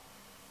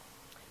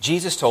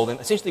 Jesus told them,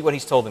 essentially what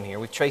He's told them here,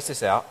 we've traced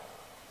this out,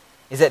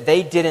 is that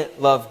they didn't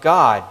love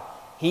God.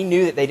 He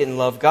knew that they didn't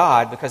love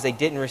God because they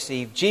didn't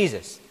receive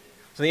Jesus.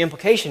 So the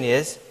implication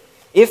is,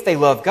 if they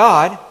loved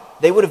God,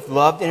 they would have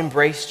loved and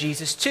embraced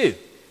Jesus too.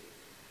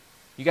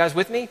 You guys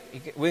with me? You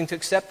willing to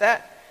accept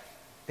that?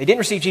 They didn't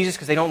receive Jesus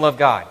because they don't love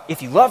God.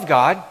 If you love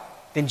God,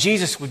 then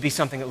Jesus would be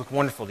something that looked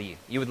wonderful to you.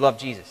 You would love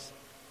Jesus.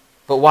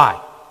 But why?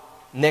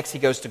 Next, he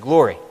goes to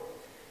glory.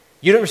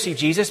 You don't receive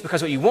Jesus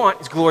because what you want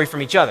is glory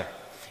from each other.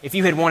 If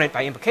you had wanted,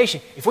 by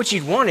implication, if what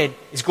you'd wanted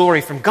is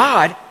glory from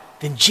God,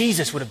 then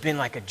Jesus would have been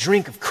like a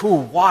drink of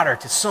cool water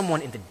to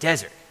someone in the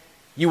desert.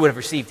 You would have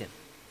received Him.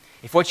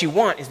 If what you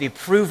want is the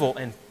approval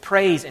and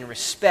praise and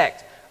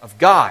respect of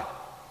God,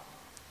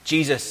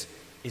 Jesus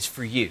is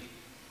for you.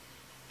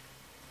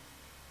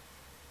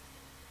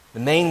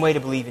 The main way to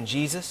believe in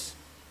Jesus,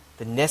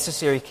 the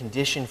necessary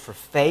condition for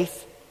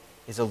faith,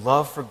 is a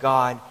love for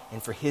God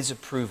and for His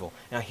approval.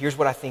 Now, here's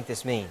what I think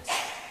this means.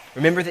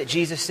 Remember that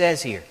Jesus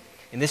says here,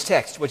 in this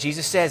text, what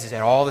Jesus says is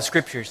that all the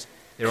Scriptures,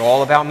 they're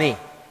all about me.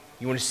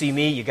 You want to see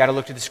me, you got to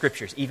look to the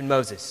Scriptures, even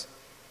Moses.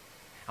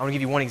 I want to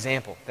give you one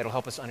example that will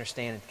help us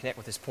understand and connect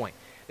with this point.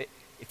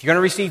 If you're going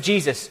to receive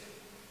Jesus,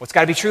 what's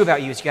got to be true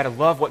about you is you got to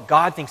love what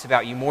God thinks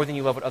about you more than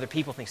you love what other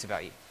people think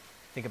about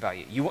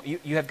you.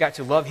 You have got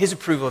to love His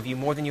approval of you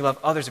more than you love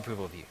others'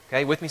 approval of you.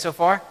 Okay, with me so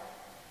far?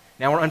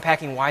 Now we're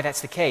unpacking why that's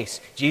the case.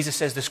 Jesus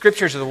says the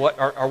Scriptures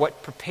are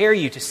what prepare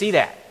you to see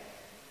that.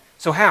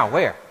 So how?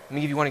 Where? Let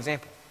me give you one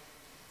example.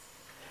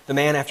 The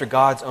man after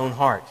God's own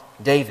heart,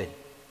 David.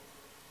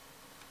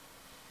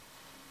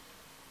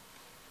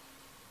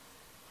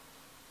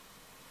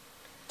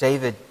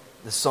 David,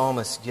 the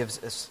psalmist,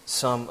 gives us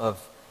some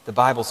of the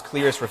Bible's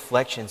clearest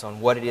reflections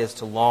on what it is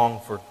to long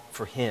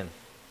for Him.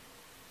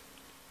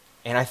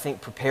 And I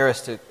think prepare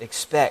us to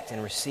expect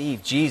and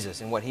receive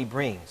Jesus and what He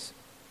brings.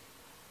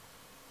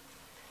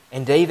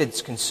 And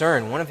David's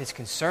concern, one of his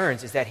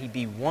concerns, is that he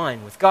be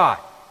one with God.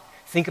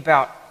 Think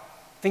about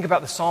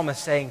the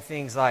psalmist saying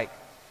things like,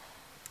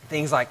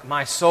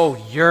 my soul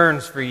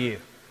yearns for you,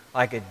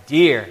 like a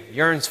deer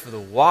yearns for the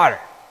water.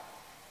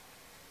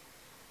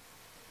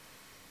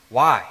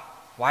 Why?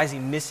 Why is he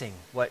missing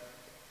what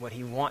what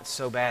he wants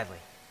so badly.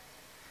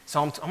 I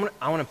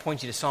want to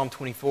point you to Psalm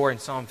 24 and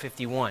Psalm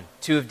 51,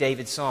 two of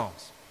David's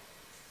Psalms.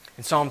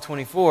 In Psalm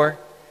 24,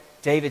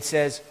 David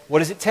says, what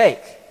does it take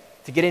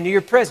to get into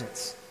your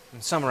presence?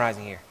 I'm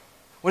summarizing here.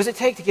 What does it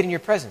take to get in your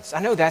presence?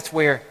 I know that's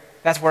where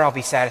I'll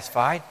be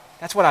satisfied.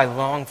 That's what I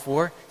long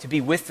for, to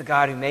be with the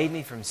God who made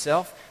me for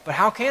himself. But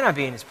how can I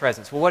be in his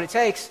presence? Well, what it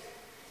takes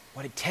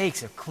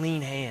are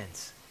clean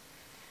hands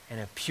and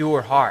a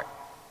pure heart.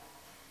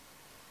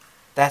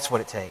 That's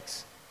what it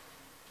takes.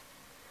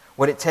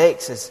 What it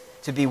takes is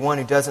to be one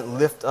who doesn't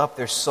lift up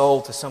their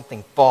soul to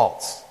something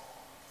false,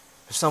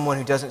 or someone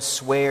who doesn't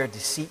swear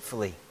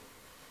deceitfully.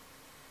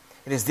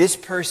 It is this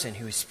person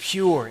who is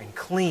pure and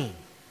clean,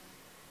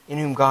 in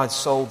whom God's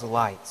soul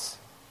delights.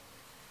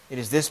 It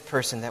is this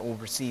person that will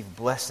receive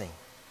blessing.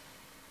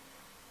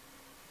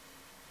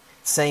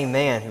 The same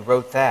man who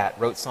wrote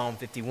Psalm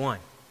 51.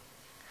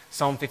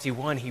 Psalm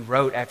 51 he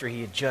wrote after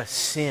he had just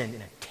sinned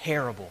in a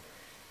terrible,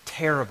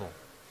 terrible,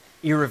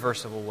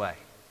 irreversible way.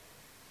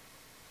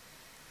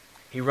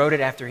 He wrote it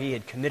after he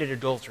had committed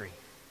adultery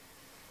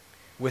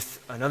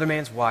with another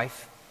man's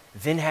wife,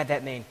 then had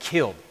that man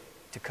killed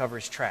to cover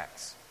his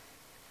tracks.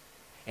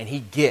 And he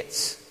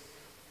gets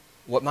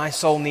what my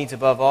soul needs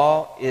above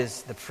all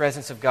is the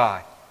presence of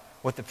God.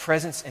 What the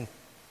presence and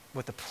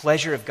what the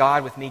pleasure of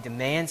God with me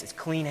demands is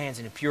clean hands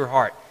and a pure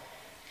heart.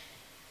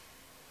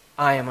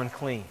 I am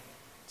unclean.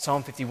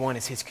 Psalm 51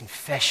 is his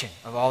confession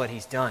of all that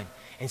he's done.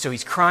 And so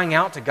he's crying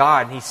out to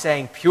God and he's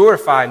saying,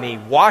 purify me,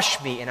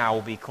 wash me, and I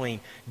will be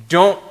clean.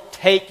 Don't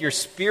take your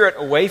spirit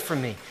away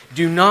from me.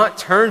 Do not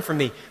turn from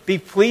me. Be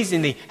pleased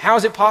in me. How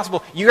is it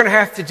possible? You're going to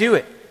have to do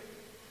it.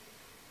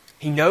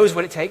 He knows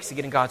what it takes to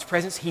get in God's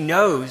presence. He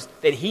knows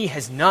that he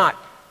has not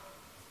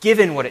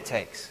given what it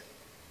takes.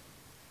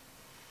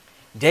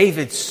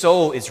 David's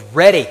soul is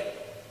ready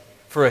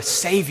for a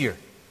Savior.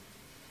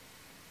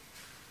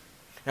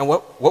 Now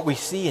what we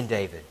see in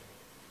David,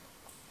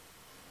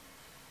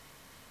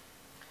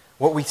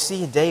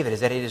 is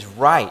that it is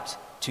right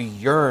to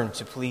yearn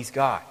to please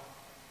God,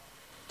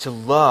 to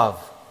love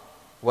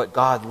what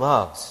God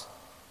loves.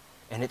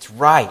 And it's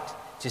right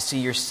to see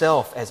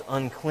yourself as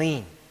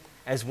unclean,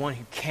 as one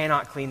who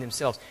cannot clean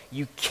themselves.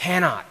 You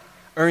cannot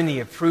earn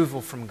the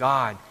approval from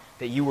God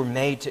that you were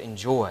made to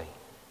enjoy.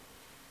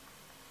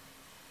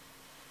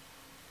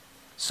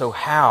 So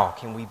how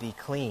can we be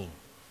clean?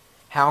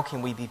 How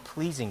can we be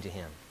pleasing to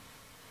him?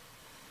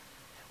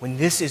 When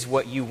this is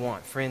what you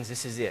want, friends,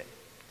 this is it.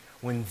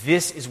 When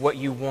this is what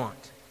you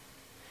want,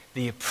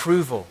 the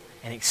approval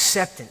and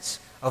acceptance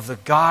of the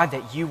God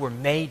that you were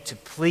made to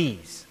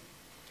please,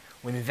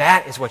 when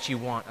that is what you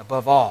want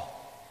above all,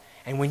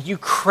 and when you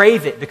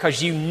crave it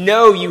because you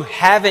know you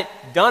haven't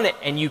done it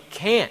and you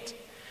can't,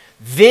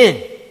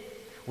 then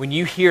when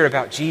you hear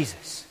about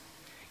Jesus,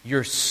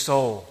 your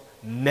soul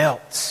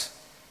melts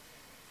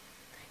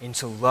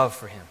into love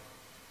for him.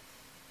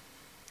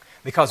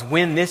 Because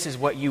when this is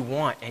what you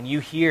want and you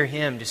hear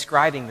him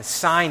describing the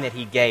sign that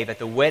he gave at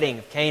the wedding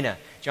of Cana,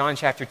 John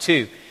chapter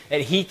 2,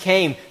 that he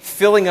came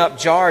filling up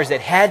jars that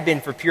had been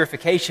for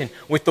purification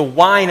with the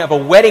wine of a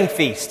wedding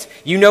feast.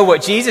 You know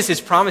what Jesus is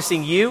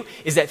promising you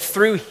is that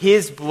through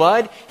his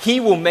blood, he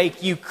will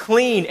make you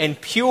clean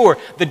and pure,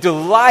 the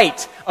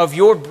delight of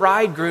your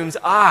bridegroom's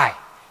eye.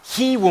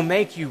 He will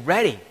make you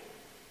ready.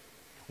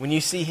 When you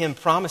see him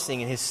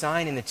promising in his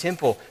sign in the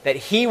temple that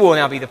he will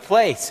now be the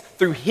place,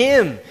 through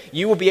him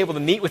you will be able to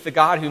meet with the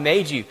God who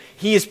made you.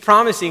 He is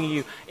promising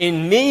you,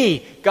 in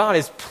me, God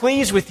is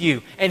pleased with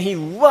you and he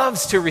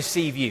loves to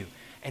receive you.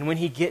 And when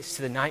he gets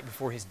to the night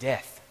before his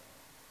death,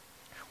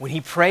 when he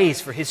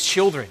prays for his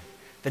children,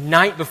 the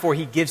night before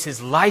he gives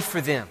his life for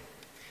them,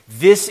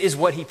 this is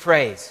what he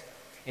prays.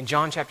 In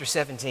John chapter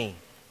 17,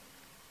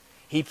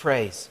 he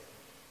prays,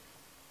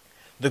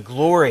 the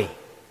glory,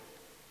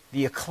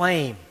 the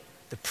acclaim,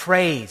 the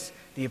praise,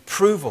 the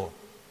approval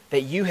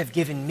that you have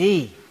given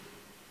me,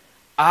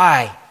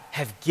 I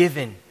have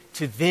given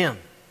to them,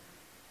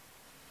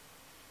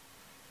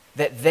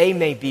 that they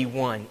may be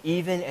one,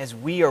 even as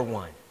we are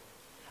one.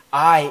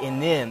 I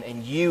in them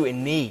and you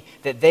in me,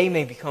 that they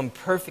may become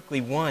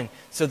perfectly one,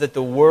 so that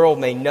the world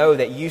may know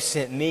that you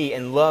sent me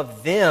and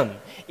loved them,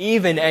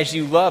 even as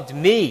you loved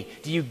me.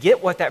 Do you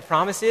get what that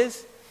promise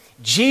is?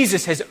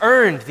 Jesus has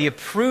earned the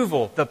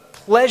approval, the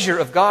pleasure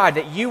of God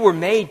that you were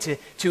made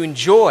to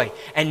enjoy.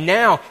 And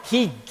now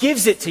he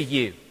gives it to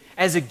you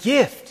as a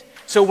gift.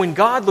 So when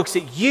God looks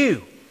at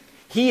you,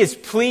 he is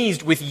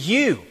pleased with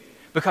you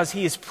because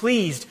he is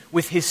pleased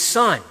with his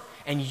Son.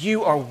 And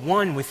you are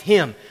one with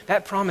him.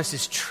 That promise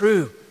is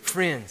true,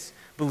 friends.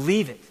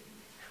 Believe it.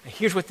 And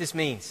here's what this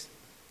means.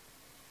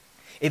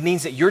 It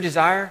means that your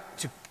desire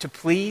to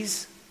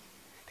please,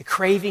 the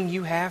craving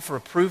you have for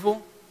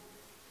approval,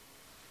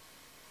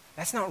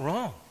 that's not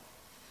wrong.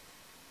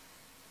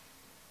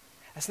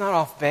 That's not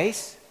off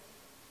base.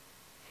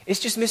 It's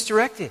just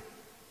misdirected.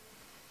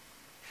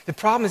 The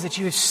problem is that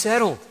you have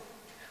settled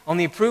on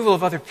the approval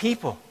of other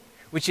people,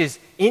 which is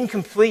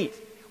incomplete,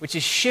 which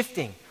is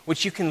shifting,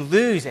 which you can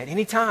lose at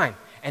any time.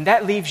 And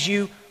that leaves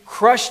you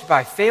crushed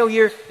by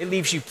failure. It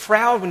leaves you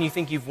proud when you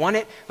think you've won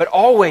it, but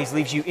always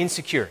leaves you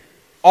insecure.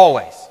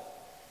 Always.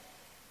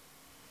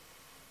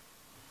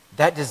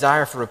 That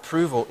desire for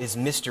approval is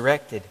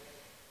misdirected,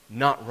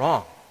 not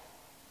wrong.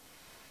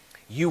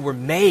 You were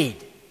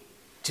made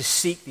to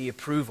seek the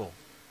approval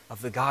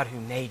of the God who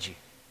made you.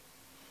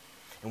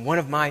 And one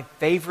of my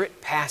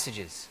favorite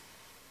passages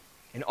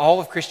in all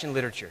of Christian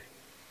literature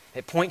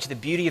that point to the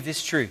beauty of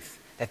this truth,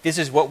 that this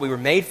is what we were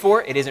made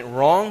for, it isn't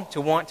wrong to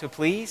want to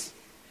please,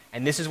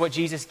 and this is what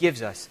Jesus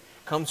gives us,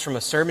 comes from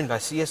a sermon by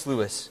C.S.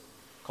 Lewis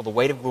called The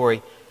Weight of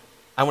Glory.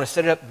 I want to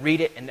set it up, read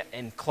it,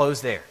 and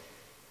close there.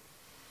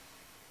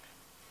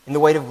 In The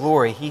Weight of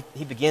Glory,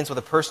 he begins with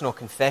a personal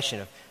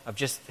confession of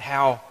just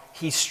how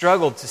he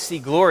struggled to see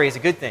glory as a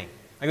good thing.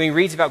 Like when he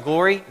reads about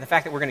glory and the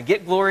fact that we're going to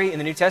get glory in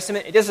the New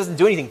Testament, it just doesn't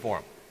do anything for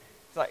him.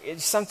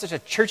 It's such a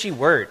churchy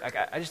word.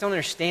 I just don't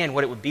understand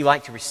what it would be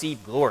like to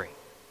receive glory.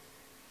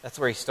 That's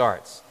where he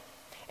starts.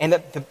 And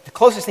the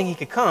closest thing he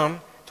could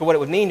come to what it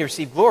would mean to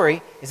receive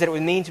glory is that it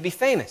would mean to be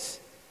famous,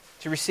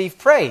 to receive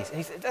praise. And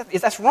he said,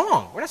 that's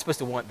wrong. We're not supposed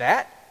to want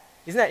that.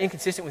 Isn't that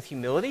inconsistent with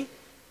humility,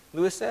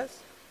 Lewis says?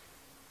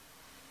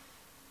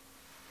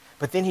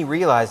 But then he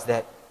realized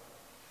that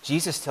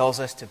Jesus tells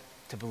us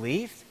to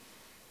believe.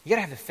 You got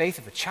to have the faith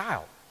of a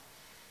child.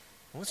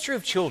 And what's true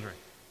of children?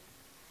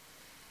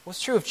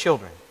 What's true of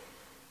children?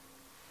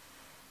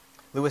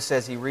 Lewis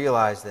says he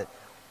realized that,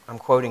 I'm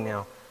quoting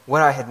now,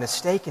 what I had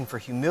mistaken for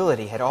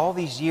humility had all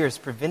these years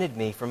prevented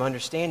me from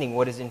understanding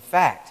what is in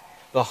fact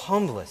the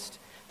humblest,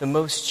 the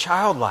most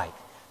childlike,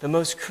 the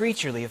most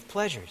creaturely of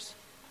pleasures.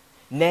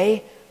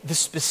 Nay, the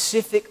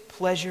specific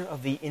pleasure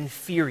of the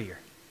inferior.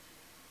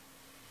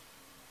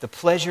 The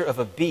pleasure of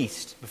a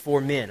beast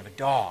before men, of a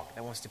dog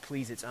that wants to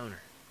please its owner.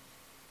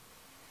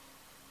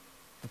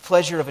 The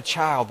pleasure of a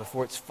child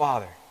before its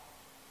father.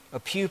 A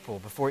pupil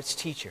before its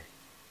teacher.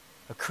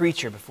 A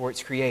creature before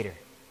its creator.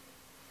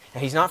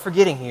 Now he's not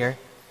forgetting here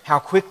how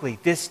quickly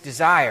this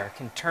desire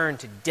can turn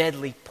to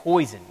deadly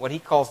poison, what he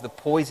calls the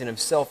poison of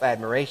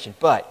self-admiration.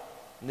 But,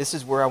 and this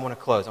is where I want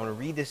to close. I want to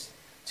read this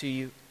to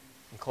you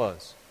and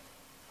close.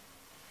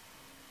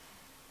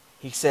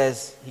 He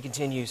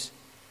continues,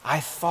 I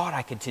thought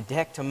I could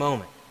detect a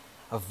moment,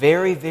 a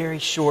very, very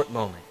short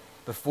moment,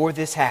 before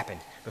this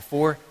happened,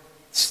 before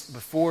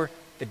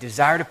the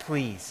desire to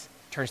please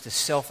turns to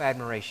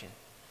self-admiration.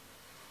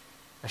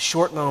 A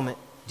short moment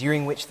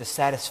during which the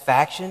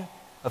satisfaction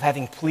of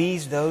having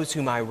pleased those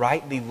whom I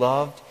rightly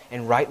loved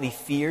and rightly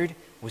feared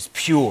was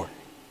pure.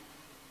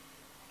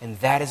 And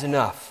that is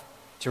enough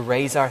to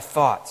raise our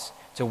thoughts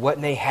to what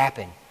may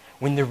happen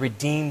when the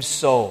redeemed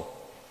soul,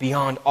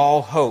 beyond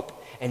all hope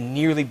and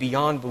nearly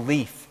beyond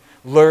belief,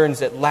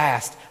 learns at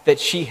last that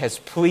she has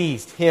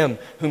pleased Him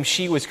whom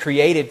she was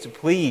created to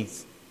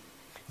please.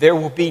 There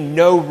will be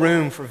no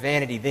room for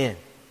vanity then.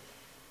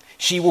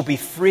 She will be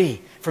free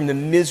from the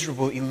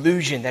miserable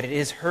illusion that it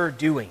is her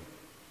doing.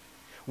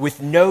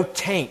 With no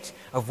taint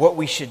of what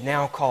we should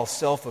now call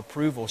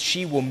self-approval,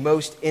 she will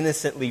most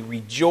innocently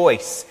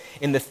rejoice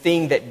in the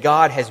thing that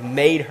God has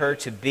made her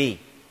to be.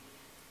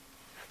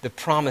 The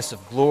promise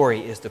of glory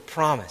is the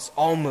promise,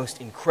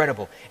 almost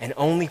incredible, and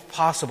only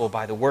possible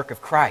by the work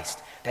of Christ,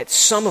 that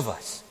some of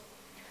us,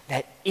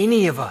 that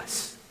any of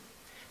us,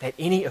 that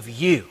any of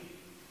you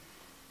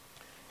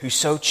who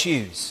so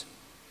choose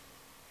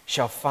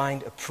shall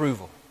find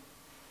approval,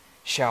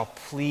 shall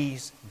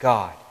please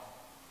God.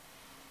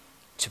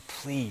 To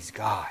please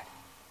God,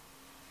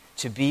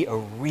 to be a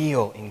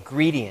real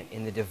ingredient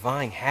in the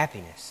divine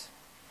happiness,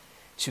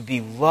 to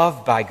be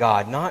loved by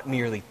God, not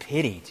merely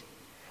pitied,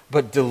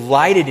 but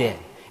delighted in,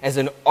 as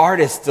an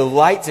artist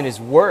delights in his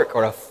work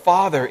or a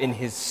father in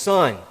his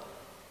son.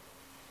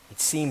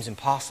 It seems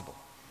impossible,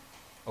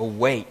 a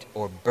weight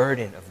or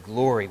burden of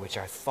glory which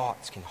our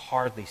thoughts can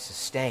hardly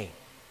sustain.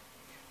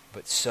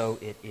 But so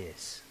it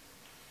is.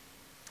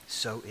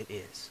 So it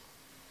is.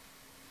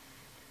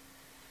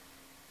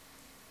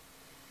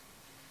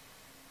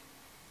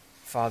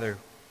 Father,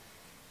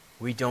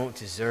 we don't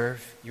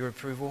deserve your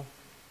approval,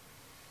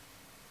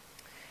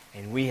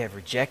 and we have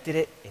rejected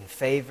it in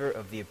favor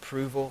of the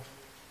approval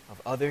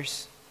of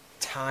others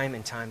time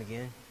and time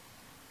again.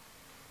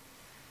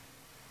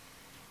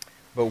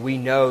 But we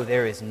know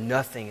there is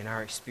nothing in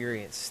our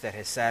experience that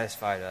has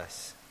satisfied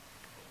us.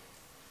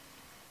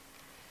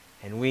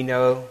 And we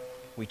know,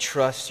 we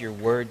trust your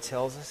word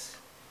tells us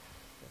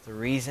that the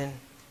reason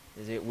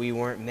is that we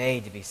weren't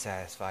made to be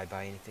satisfied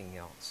by anything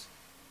else.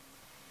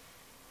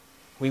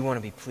 We want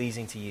to be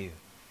pleasing to you.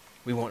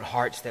 We want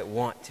hearts that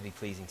want to be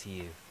pleasing to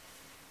you.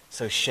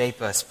 So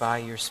shape us by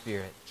your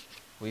Spirit.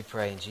 We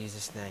pray in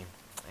Jesus' name.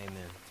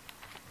 Amen.